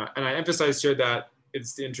 And I emphasize here that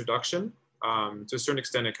it's the introduction. To a certain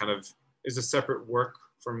extent, it kind of is a separate work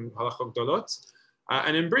from Halachot Gedolot.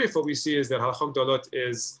 And in brief, what we see is that Halachot Gedolot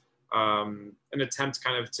is an attempt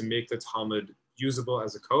kind of to make the Talmud usable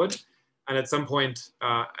as a code. And at some point,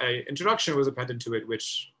 an introduction was appended to it,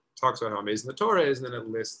 which talks about how amazing the Torah is, and then it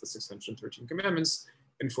lists the 613 commandments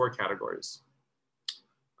in 4 categories.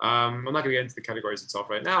 I'm not going to get into the categories itself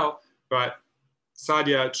right now, but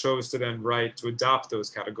Sadia chose to then write to adopt those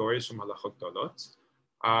categories from Halachot Gedolot.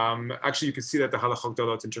 Actually, you can see that the Halachot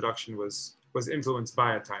Gedolot introduction was influenced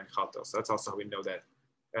by a Tain Chalta, so that's also how we know that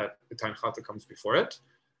the Tain Chalta comes before it.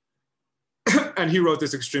 And he wrote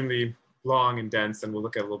this extremely long and dense, and we'll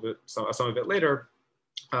look at a little bit some of it later.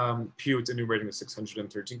 Piyyut enumerating the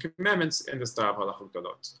 613 commandments in the style of Halachot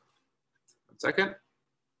Gedolot. 1 second.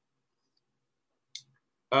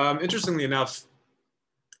 Interestingly enough,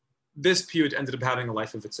 this piyyut ended up having a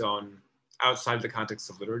life of its own outside the context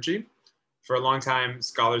of liturgy. For a long time,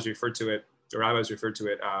 scholars referred to it, or rabbis referred to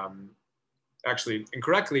it, actually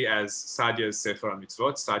incorrectly as Sadia's Sefer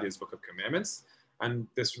HaMitzvot, Sadia's Book of Commandments. And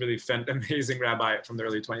this really amazing rabbi from the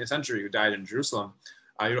early 20th century who died in Jerusalem,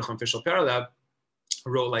 Yerucham Fischel Perleb,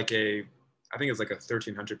 wrote I think it's like a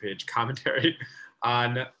 1,300-page commentary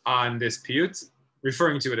on this piyyut,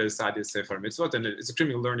 referring to it as Sadia's Sefer HaMitzvot, and it's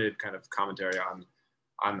extremely learned kind of commentary on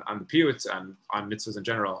the piyyut and on mitzvahs in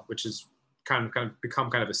general, which is kind of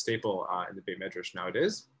become kind of a staple in the Beit Medrash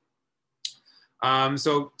nowadays.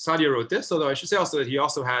 So Sadia wrote this, although I should say also that he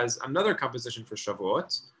also has another composition for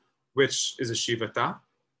Shavuot, which is a shivata.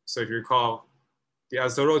 So if you recall, the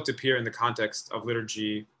Azharot appear in the context of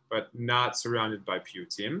liturgy, but not surrounded by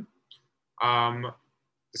piyyutim.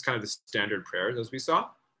 It's kind of the standard prayers, as we saw.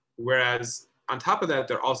 Whereas on top of that,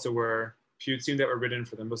 there also were piyyutim that were written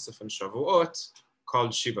for the Musaf and Shavuot,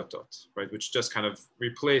 called shivatot, right, which just kind of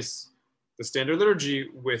replace the standard liturgy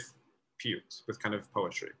with piyyut, with kind of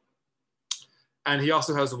poetry. And he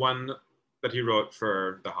also has one that he wrote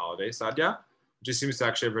for the holiday, Sadia, which he seems to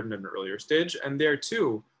actually have written at an earlier stage. And there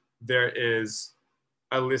too, there is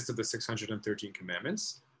a list of the 613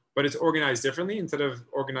 commandments, but it's organized differently. Instead of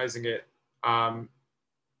organizing it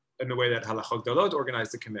in the way that Halachot Gedolot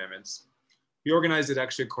organized the commandments, he organized it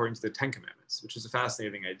actually according to the 10 commandments, which is a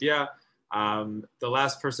fascinating idea. The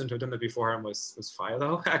last person to have done that before him was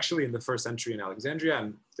Philo, actually, in the 1st century in Alexandria,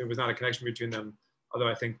 and there was not a connection between them, although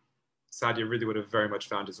I think Sadia really would have very much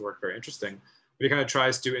found his work very interesting. But he kind of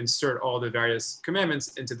tries to insert all the various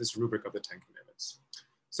commandments into this rubric of the 10 commandments.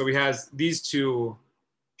 So he has these 2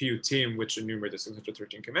 piyyutim, which enumerate the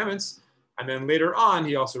 613 commandments, and then later on,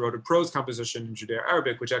 he also wrote a prose composition in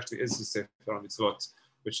Judeo-Arabic, which actually is the Sefer HaMitzvot,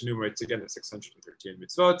 which enumerates again the 613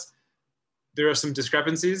 mitzvot. There are some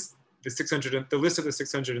discrepancies. The list of the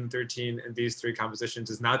 613 in these 3 compositions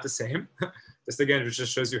is not the same. This again, which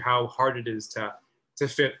just shows you how hard it is to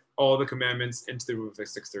fit all the commandments into the rubric of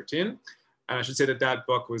 613. And I should say that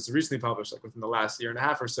book was recently published, like within the last year and a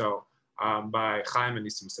half or so, by Chaim and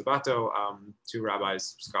Nissim Sabato, 2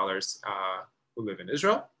 rabbis, scholars who live in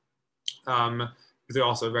Israel. They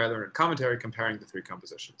also have a very learned commentary comparing the 3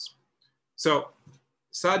 compositions. So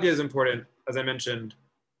Sadia is important, as I mentioned,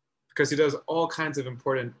 because he does all kinds of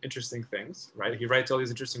important, interesting things, right? He writes all these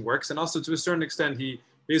interesting works, and also to a certain extent, he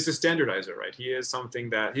is a standardizer, right? He is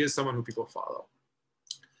someone who people follow.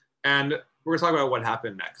 And we're gonna talk about what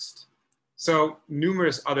happened next. So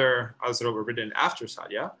numerous other Azharot were written after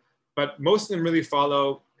Sadia, but most of them really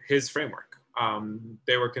follow his framework.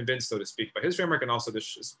 They were convinced, so to speak, by his framework, and also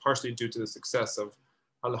this is partially due to the success of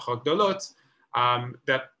Halachot Gedolot,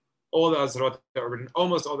 that all the Azharot that were written,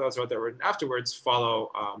 almost all the Azharot that were written afterwards follow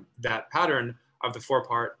that pattern of the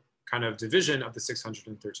 4-part kind of division of the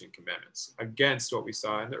 613 commandments against what we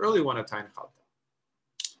saw in the early one of Tain Chalta.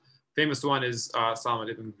 Famous one is Salman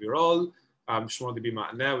ibn Birol, Shmuel Libi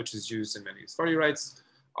Ma'aneh, which is used in many Sephardi rites,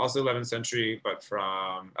 also 11th century, but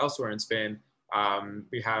from elsewhere in Spain.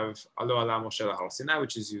 We have Alo Ala Moshe Har Sinai,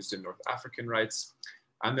 which is used in North African rites.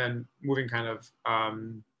 And then moving kind of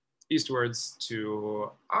eastwards to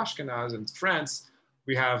Ashkenaz and France,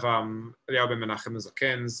 we have Eliyahu ben Menachem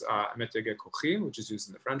Zaken's Metege Kochim, which is used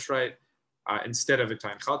in the French rite, instead of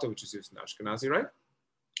Tain Chalta, which is used in the Ashkenazi rite.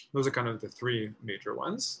 Those are kind of the 3 major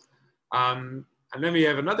ones. And then we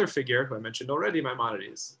have another figure who I mentioned already,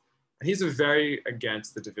 Maimonides. And he's very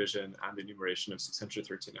against the division and the enumeration of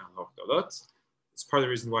 613 halachot. It's part of the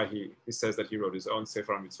reason why he says that he wrote his own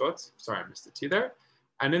Sefer HaMitzvot. Sorry, I missed the T there.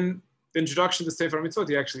 And in the introduction to Sefer HaMitzvot,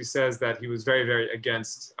 he actually says that he was very, very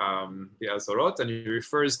against the Azharot, and he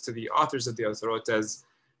refers to the authors of the Azharot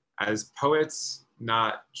as poets,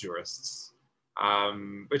 not jurists,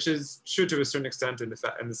 which is true to a certain extent in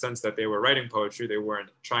the sense that they were writing poetry. They weren't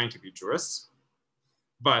trying to be jurists.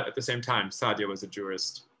 But at the same time, Sadia was a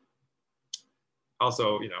jurist.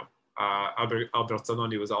 Also, Albert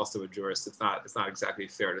Zanoni was also a jurist. It's not exactly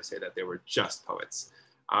fair to say that they were just poets.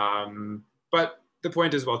 But the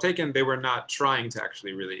point is well taken. They were not trying to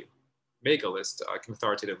actually really make a list, an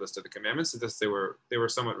authoritative list of the commandments. It's just they were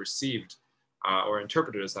somewhat received or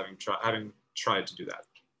interpreted as having tried to do that.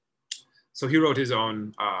 So he wrote his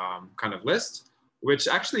own kind of list, which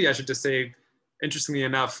actually I should just say, interestingly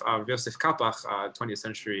enough, Yosef Kapach, 20th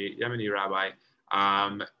century Yemeni rabbi,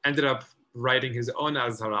 ended up writing his own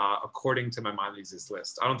Azharah according to Maimonides'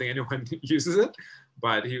 list. I don't think anyone uses it,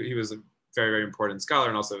 but he was a very, very important scholar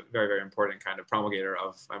and also a very, very important kind of promulgator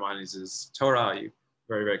of Maimonides' Torah.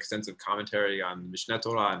 Very, very extensive commentary on Mishneh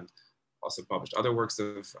Torah and also published other works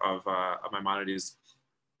of Maimonides.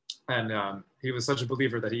 And he was such a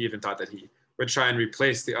believer that he even thought that he would try and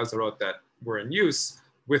replace the Azharot that were in use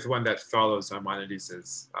with one that follows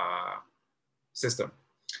Maimonides' system.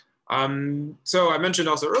 So I mentioned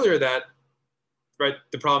also earlier that, right,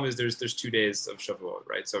 the problem is there's 2 days of Shavuot,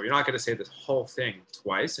 right? So you're not going to say this whole thing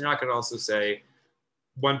twice. You're not going to also say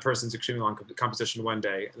one person's extremely long composition one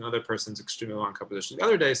day, another person's extremely long composition the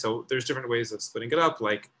other day. So there's different ways of splitting it up,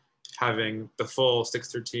 like having the full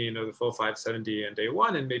 613 or the full 570 on day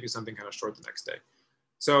one, and maybe something kind of short the next day.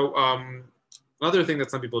 So another thing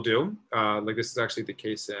that some people do, like this is actually the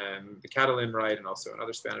case in the Catalan rite and also in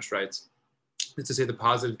other Spanish rites, is to say the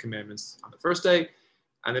positive commandments on the first day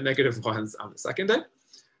and the negative ones on the second day.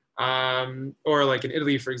 Or like in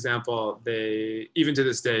Italy, for example, they, even to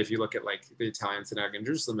this day, if you look at like the Italian synagogue in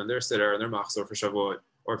Jerusalem and their siddur and their machzor for Shavuot,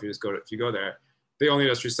 or if you go there, they only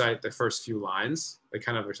just recite the first few lines. They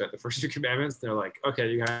kind of recite the first few commandments. They're like,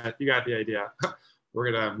 okay, you got the idea.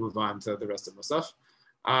 We're gonna move on to the rest of the stuff.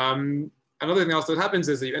 Another thing else that happens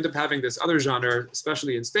is that you end up having this other genre,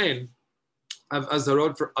 especially in Spain, of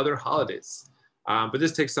Azharot for other holidays. But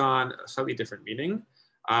this takes on a slightly different meaning.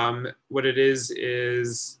 What it is the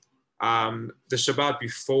Shabbat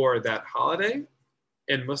before that holiday.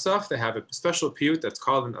 In Musaf, they have a special piyyut that's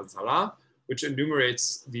called an Azharah, which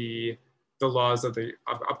enumerates the laws of the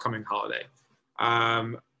upcoming holiday.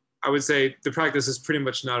 I would say the practice is pretty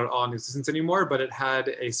much not at all in existence anymore, but it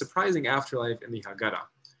had a surprising afterlife in the Haggadah.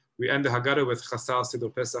 We end the Haggadah with Chasal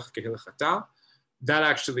Siddur Pesach Kehilchata. That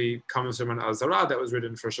actually comes from an Azharah that was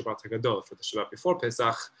written for Shabbat HaGadol, for the Shabbat before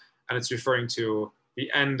Pesach, and it's referring to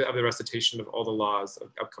the end of the recitation of all the laws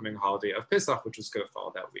of the upcoming holiday of Pesach, which is going to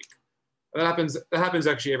follow that week. That happens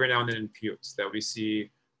actually every now and then in Piyyut, that we see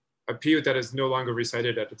a Piyyut that is no longer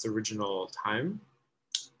recited at its original time,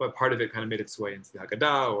 but part of it kind of made its way into the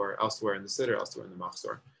Haggadah or elsewhere in the siddur, elsewhere in the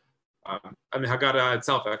machzor. And the Haggadah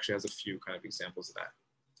itself actually has a few kind of examples of that.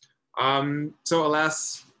 So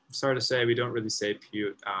alas, sorry to say, we don't really say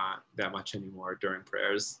Piyyut that much anymore during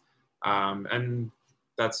prayers. And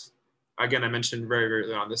that's, again, I mentioned very, very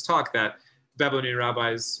early on this talk that Babylonian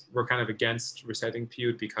rabbis were kind of against reciting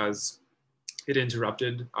Piyyut because it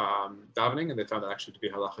interrupted davening, and they found that actually to be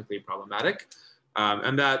halachically problematic.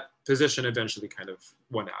 And that position eventually kind of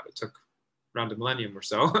won out. It took around a millennium or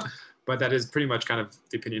so, but that is pretty much kind of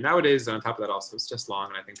the opinion nowadays. And on top of that also, it's just long,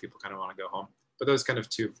 and I think people kind of want to go home. But those kind of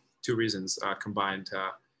two reasons combined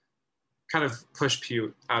to kind of push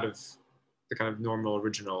Piyyut out of the kind of normal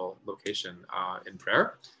original location in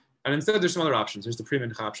prayer. And instead, there's some other options. There's the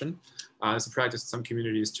pre-mincha option. It's a practice in some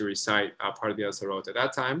communities to recite part of the Azharot at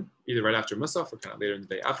that time, either right after Musaf or kind of later in the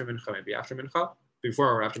day after Mincha, maybe after Mincha,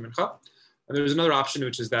 before or after Mincha. And there's another option,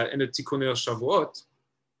 which is that in the Tikkun Shavuot,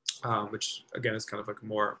 which again is kind of like a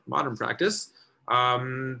more modern practice,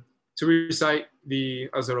 to recite the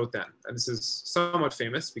Azharot then. And this is somewhat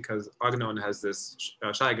famous because Agnon has this,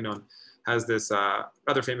 Shai Agnon has this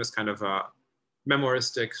rather famous kind of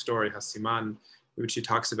memoristic story, Hasiman, which he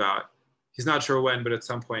talks about. He's not sure when, but at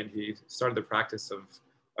some point he started the practice of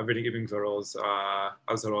reading Ibn Gvirol's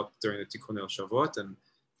Azharot during the Tikkun Shavuot, and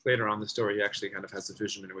later on the story he actually kind of has a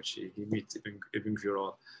vision in which he meets Ibn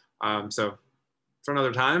Gvirol. So for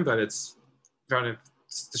another time, but it's trying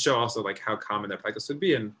to show also like how common that practice would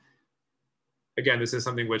be. And again, this is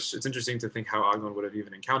something which it's interesting to think how Agnon would have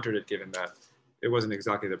even encountered it, given that it wasn't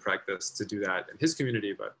exactly the practice to do that in his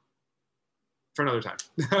community, but for another time.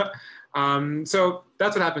 So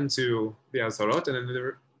that's what happened to the Azharot. And in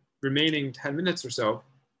the remaining 10 minutes or so,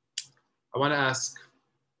 I want to ask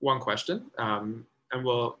one question. And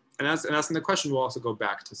asking the question, we'll also go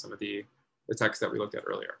back to some of the texts that we looked at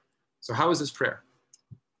earlier. So how is this prayer,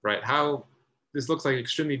 right? This looks like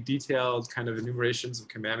extremely detailed kind of enumerations of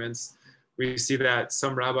commandments. We see that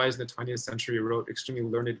some rabbis in the 20th century wrote extremely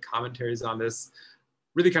learned commentaries on this,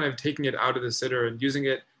 really kind of taking it out of the siddur and using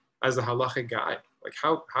it as a halachic guide. Like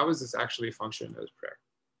how does this actually function as prayer?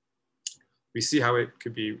 We see how it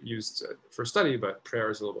could be used for study, but prayer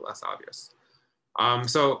is a little bit less obvious.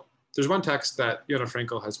 So there's one text that Yonah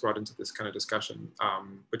Frankel has brought into this kind of discussion,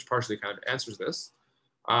 which partially kind of answers this.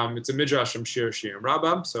 It's a midrash from Shir Shirim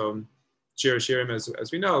Rabbah. So Shir Shirim,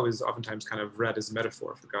 as we know, is oftentimes kind of read as a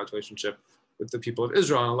metaphor for God's relationship with the people of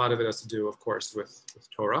Israel. And a lot of it has to do, of course, with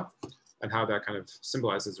Torah and how that kind of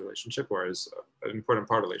symbolizes a relationship, or is an important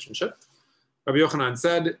part of the relationship. Rabbi Yochanan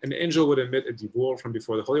said, an angel would emit a dibur from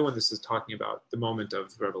before the Holy One. This is talking about the moment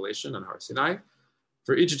of revelation on Har Sinai,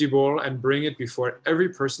 for each dibur, and bring it before every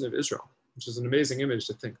person of Israel, which is an amazing image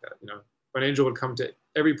to think that, an angel would come to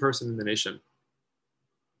every person in the nation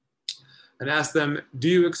and ask them, do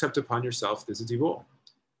you accept upon yourself this dibur?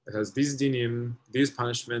 It has these dinim, these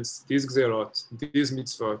punishments, these gzerot, these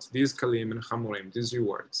mitzvot, these kalim and chamurim, these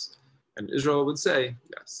rewards. And Israel would say,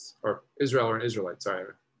 yes, or Israel or an Israelite, sorry.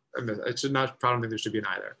 I should not, I don't think there should be an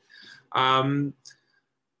either.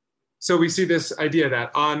 So we see this idea that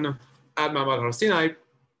at Ma'amad Har Sinai,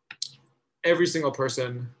 every single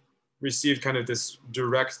person received kind of this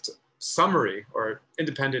direct summary or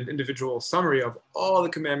independent individual summary of all the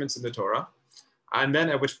commandments in the Torah. And then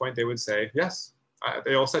at which point they would say, yes,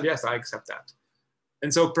 they all said, yes, I accept that.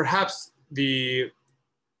 And so perhaps the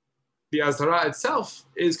Azharah itself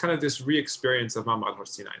is kind of this re-experience of Ma'amad Har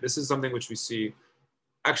Sinai. This is something which we see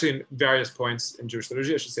actually in various points in Jewish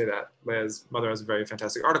liturgy. I should say that Leah's mother has a very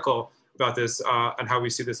fantastic article about this and how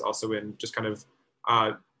we see this also in just kind of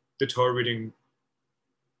the Torah reading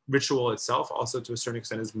ritual itself, also to a certain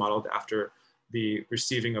extent is modeled after the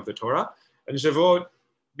receiving of the Torah. And Shavuot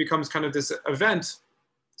becomes kind of this event,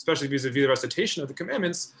 especially vis-a-vis the recitation of the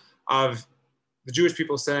commandments, of the Jewish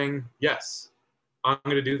people saying, yes, I'm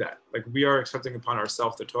going to do that. Like we are accepting upon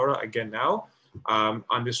ourselves the Torah again now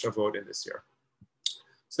on this Shavuot in this year.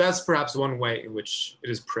 So that's perhaps one way in which it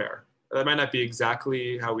is prayer. That might not be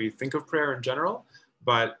exactly how we think of prayer in general,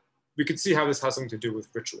 but we could see how this has something to do with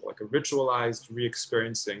ritual, like a ritualized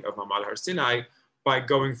re-experiencing of Ma'amad Har Sinai by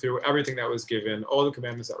going through everything that was given, all the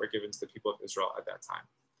commandments that were given to the people of Israel at that time.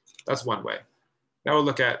 That's one way. Now we'll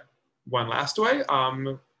look at one last way,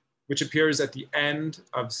 which appears at the end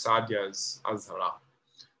of Sadia's Azharah.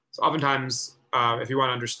 So oftentimes, if you want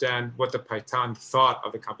to understand what the Paitan thought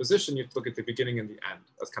of the composition, you have to look at the beginning and the end.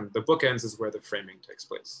 That's kind of the bookends is where the framing takes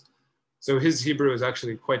place. So his Hebrew is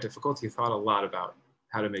actually quite difficult. He thought a lot about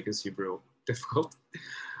how to make his Hebrew difficult.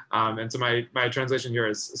 And so my translation here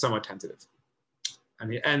is somewhat tentative.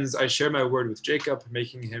 And he ends, I share my word with Jacob,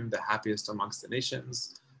 making him the happiest amongst the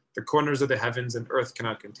nations. The corners of the heavens and earth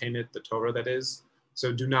cannot contain it, the Torah that is.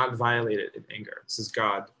 So do not violate it in anger. This is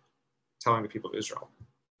God telling the people of Israel.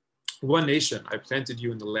 One nation, I planted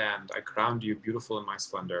you in the land. I crowned you beautiful in my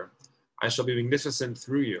splendor. I shall be magnificent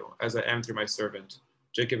through you, as I am through my servant,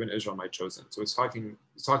 Jacob and Israel, my chosen. So it's talking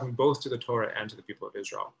both to the Torah and to the people of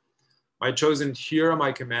Israel. My chosen, here are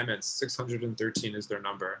my commandments. 613 is their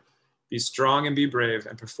number. Be strong and be brave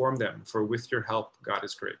and perform them, for with your help, God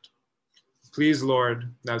is great. Please, Lord,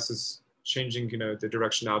 now this is changing, the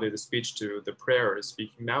directionality of the speech to the prayer is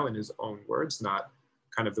speaking now in his own words, not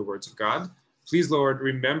kind of the words of God. Please, Lord,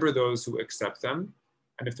 remember those who accept them.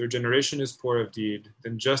 And if their generation is poor of deed,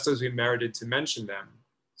 then just as we merited to mention them,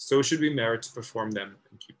 so should we merit to perform them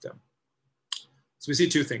and keep them. So we see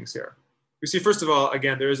two things here. We see, first of all,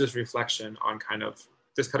 again, there is this reflection on kind of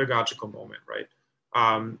this pedagogical moment, right?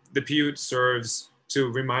 The Piyyut serves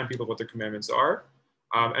to remind people what the commandments are,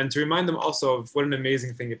 and to remind them also of what an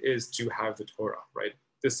amazing thing it is to have the Torah, right?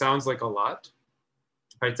 This sounds like a lot.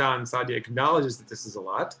 Paitan Sadia acknowledges that this is a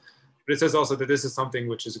lot, but it says also that this is something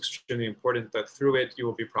which is extremely important, that through it you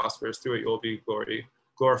will be prosperous, through it you will be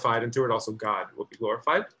glorified, and through it also God will be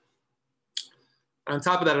glorified. And on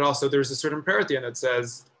top of that, there's a certain prayer at the end that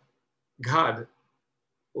says, God,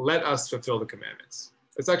 let us fulfill the commandments.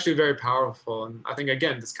 It's actually very powerful. And I think,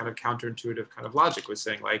 again, this kind of counterintuitive kind of logic was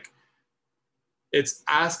saying, like, it's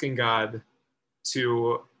asking God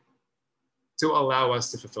to allow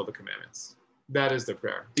us to fulfill the commandments. That is the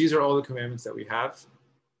prayer. These are all the commandments that we have.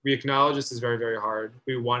 We acknowledge this is very, very hard.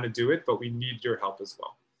 We want to do it, but we need your help as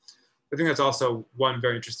well. I think that's also one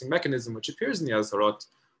very interesting mechanism which appears in the Azharot,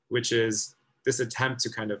 which is this attempt to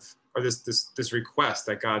kind of or this request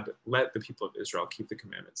that God let the people of Israel keep the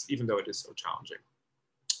commandments, even though it is so challenging.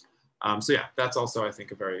 So yeah, that's also, I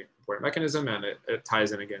think, a very important mechanism, and it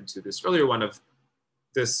ties in again to this earlier one of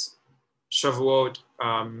this Shavuot,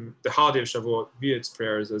 the holiday of Shavuot via its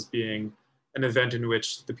prayers as being an event in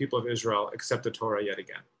which the people of Israel accept the Torah yet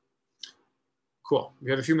again. Cool. We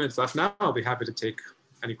have a few minutes left now. I'll be happy to take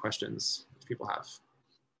any questions if people have.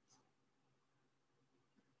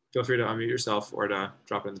 Feel free to unmute yourself or to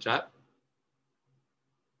drop it in the chat.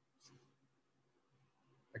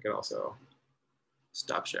 I could also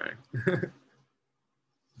stop sharing.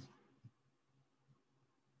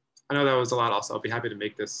 I know that was a lot also. I'll be happy to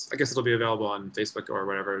make this. I guess it'll be available on Facebook or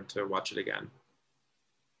whatever to watch it again.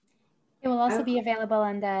 It will also be available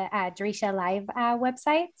on the Drisha Live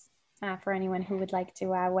website for anyone who would like to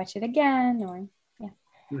watch it again or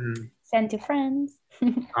send to friends.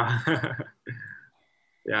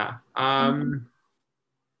 Yeah. I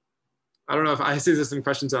don't know if I see there's some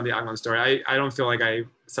questions on the Agnon story. I don't feel like I'm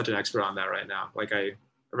such an expert on that right now. Like I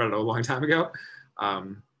read it a long time ago.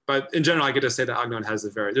 But in general, I could just say that Agnon has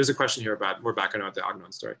there's a question here about more background about the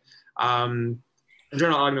Agnon story. In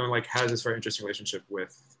general, Agnon like has this very interesting relationship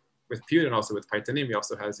with Piyyut and also with piyyutim. He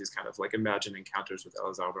also has these kind of like imagined encounters with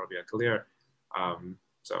Elazar, Rabbi Kalir.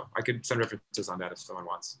 So I could send references on that if someone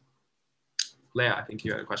wants. Leah, I think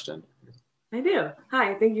you had a question. I do.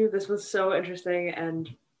 Hi, thank you. This was so interesting,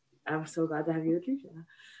 and I'm so glad to have you,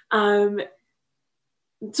 Trisha.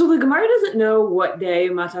 So the Gemara doesn't know what day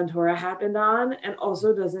Matan Torah happened on, and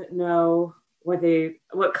also doesn't know what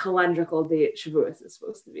calendrical date Shavuot is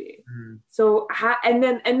supposed to be. So and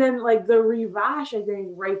then like the Rivash, I think,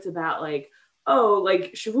 writes about like, oh,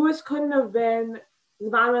 like Shavuot couldn't have been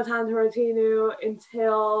Zman Matan Torah Tinu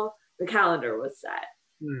until the calendar was set.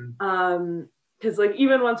 Because like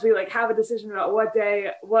even once we like have a decision about what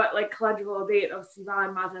like calendrical date of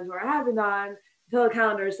Sivan Matan Torah happened on, until the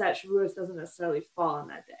calendar is set, Shavuot doesn't necessarily fall on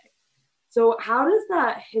that day. So how does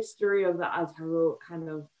that history of the Azharot kind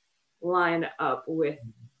of line up with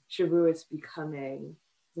Shavuot becoming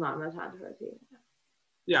Zman Matan Torah?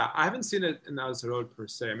 Yeah, I haven't seen it in the Azharot per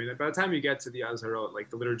se. I mean, by the time you get to the Azharot, like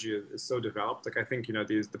the liturgy is so developed. Like I think, you know,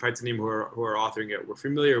 the piyyutim who are authoring it were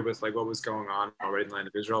familiar with like what was going on already in the land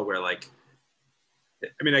of Israel, where like,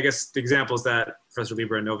 I mean, I guess the examples that Professor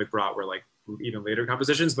Lieber and Novik brought were like even later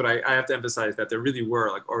compositions, but I have to emphasize that there really were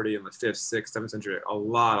like already in the 5th, 6th, 7th century, a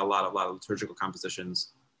lot of liturgical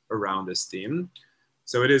compositions around this theme.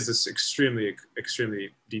 So it is this extremely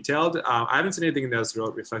detailed. I haven't seen anything in the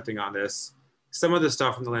Azharot reflecting on this. Some of the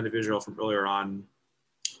stuff from the land of Israel from earlier on,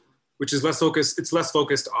 which is less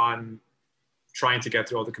focused on trying to get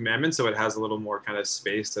through all the commandments. So it has a little more kind of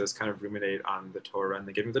space to just kind of ruminate on the Torah and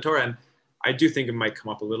the giving of the Torah. And I do think it might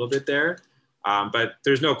come up a little bit there. But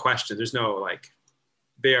there's no question, there's no like,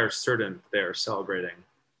 they are certain they are celebrating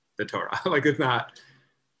the Torah. Like it's not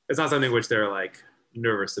something which they're like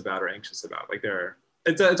nervous about or anxious about. Like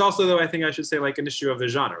it's also though, I think I should say like an issue of the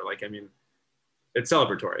genre. Like, I mean, it's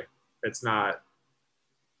celebratory. It's not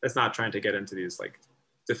trying to get into these like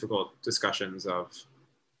difficult discussions of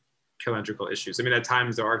calendrical issues. I mean, at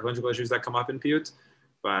times there are calendrical issues that come up in Piyyut,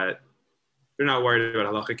 but they're not worried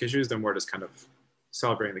about halachic issues. They're more just kind of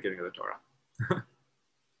celebrating the giving of the Torah.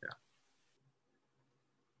 Yeah.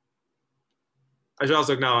 I should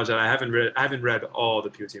also acknowledge that I haven't read all the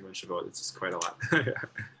piyyutim and Shavuot. It's just quite a lot. Yeah.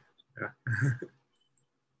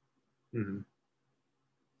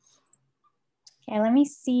 Okay, let me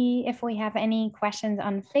see if we have any questions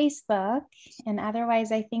on Facebook, and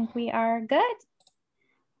otherwise I think we are good.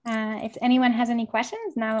 If anyone has any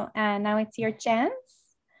questions, now it's your chance.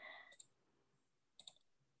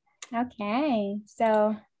 Okay,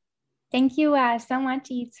 so thank you so much,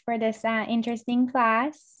 Yitz, for this interesting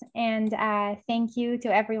class, and thank you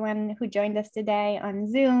to everyone who joined us today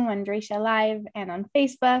on Zoom, on Drisha Live, and on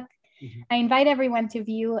Facebook. I invite everyone to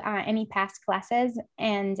view any past classes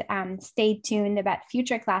and stay tuned about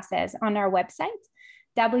future classes on our website,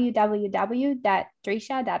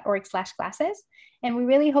 www.drisha.org/classes. And we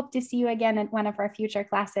really hope to see you again at one of our future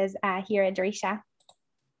classes here at Drisha.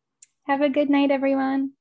 Have a good night, everyone.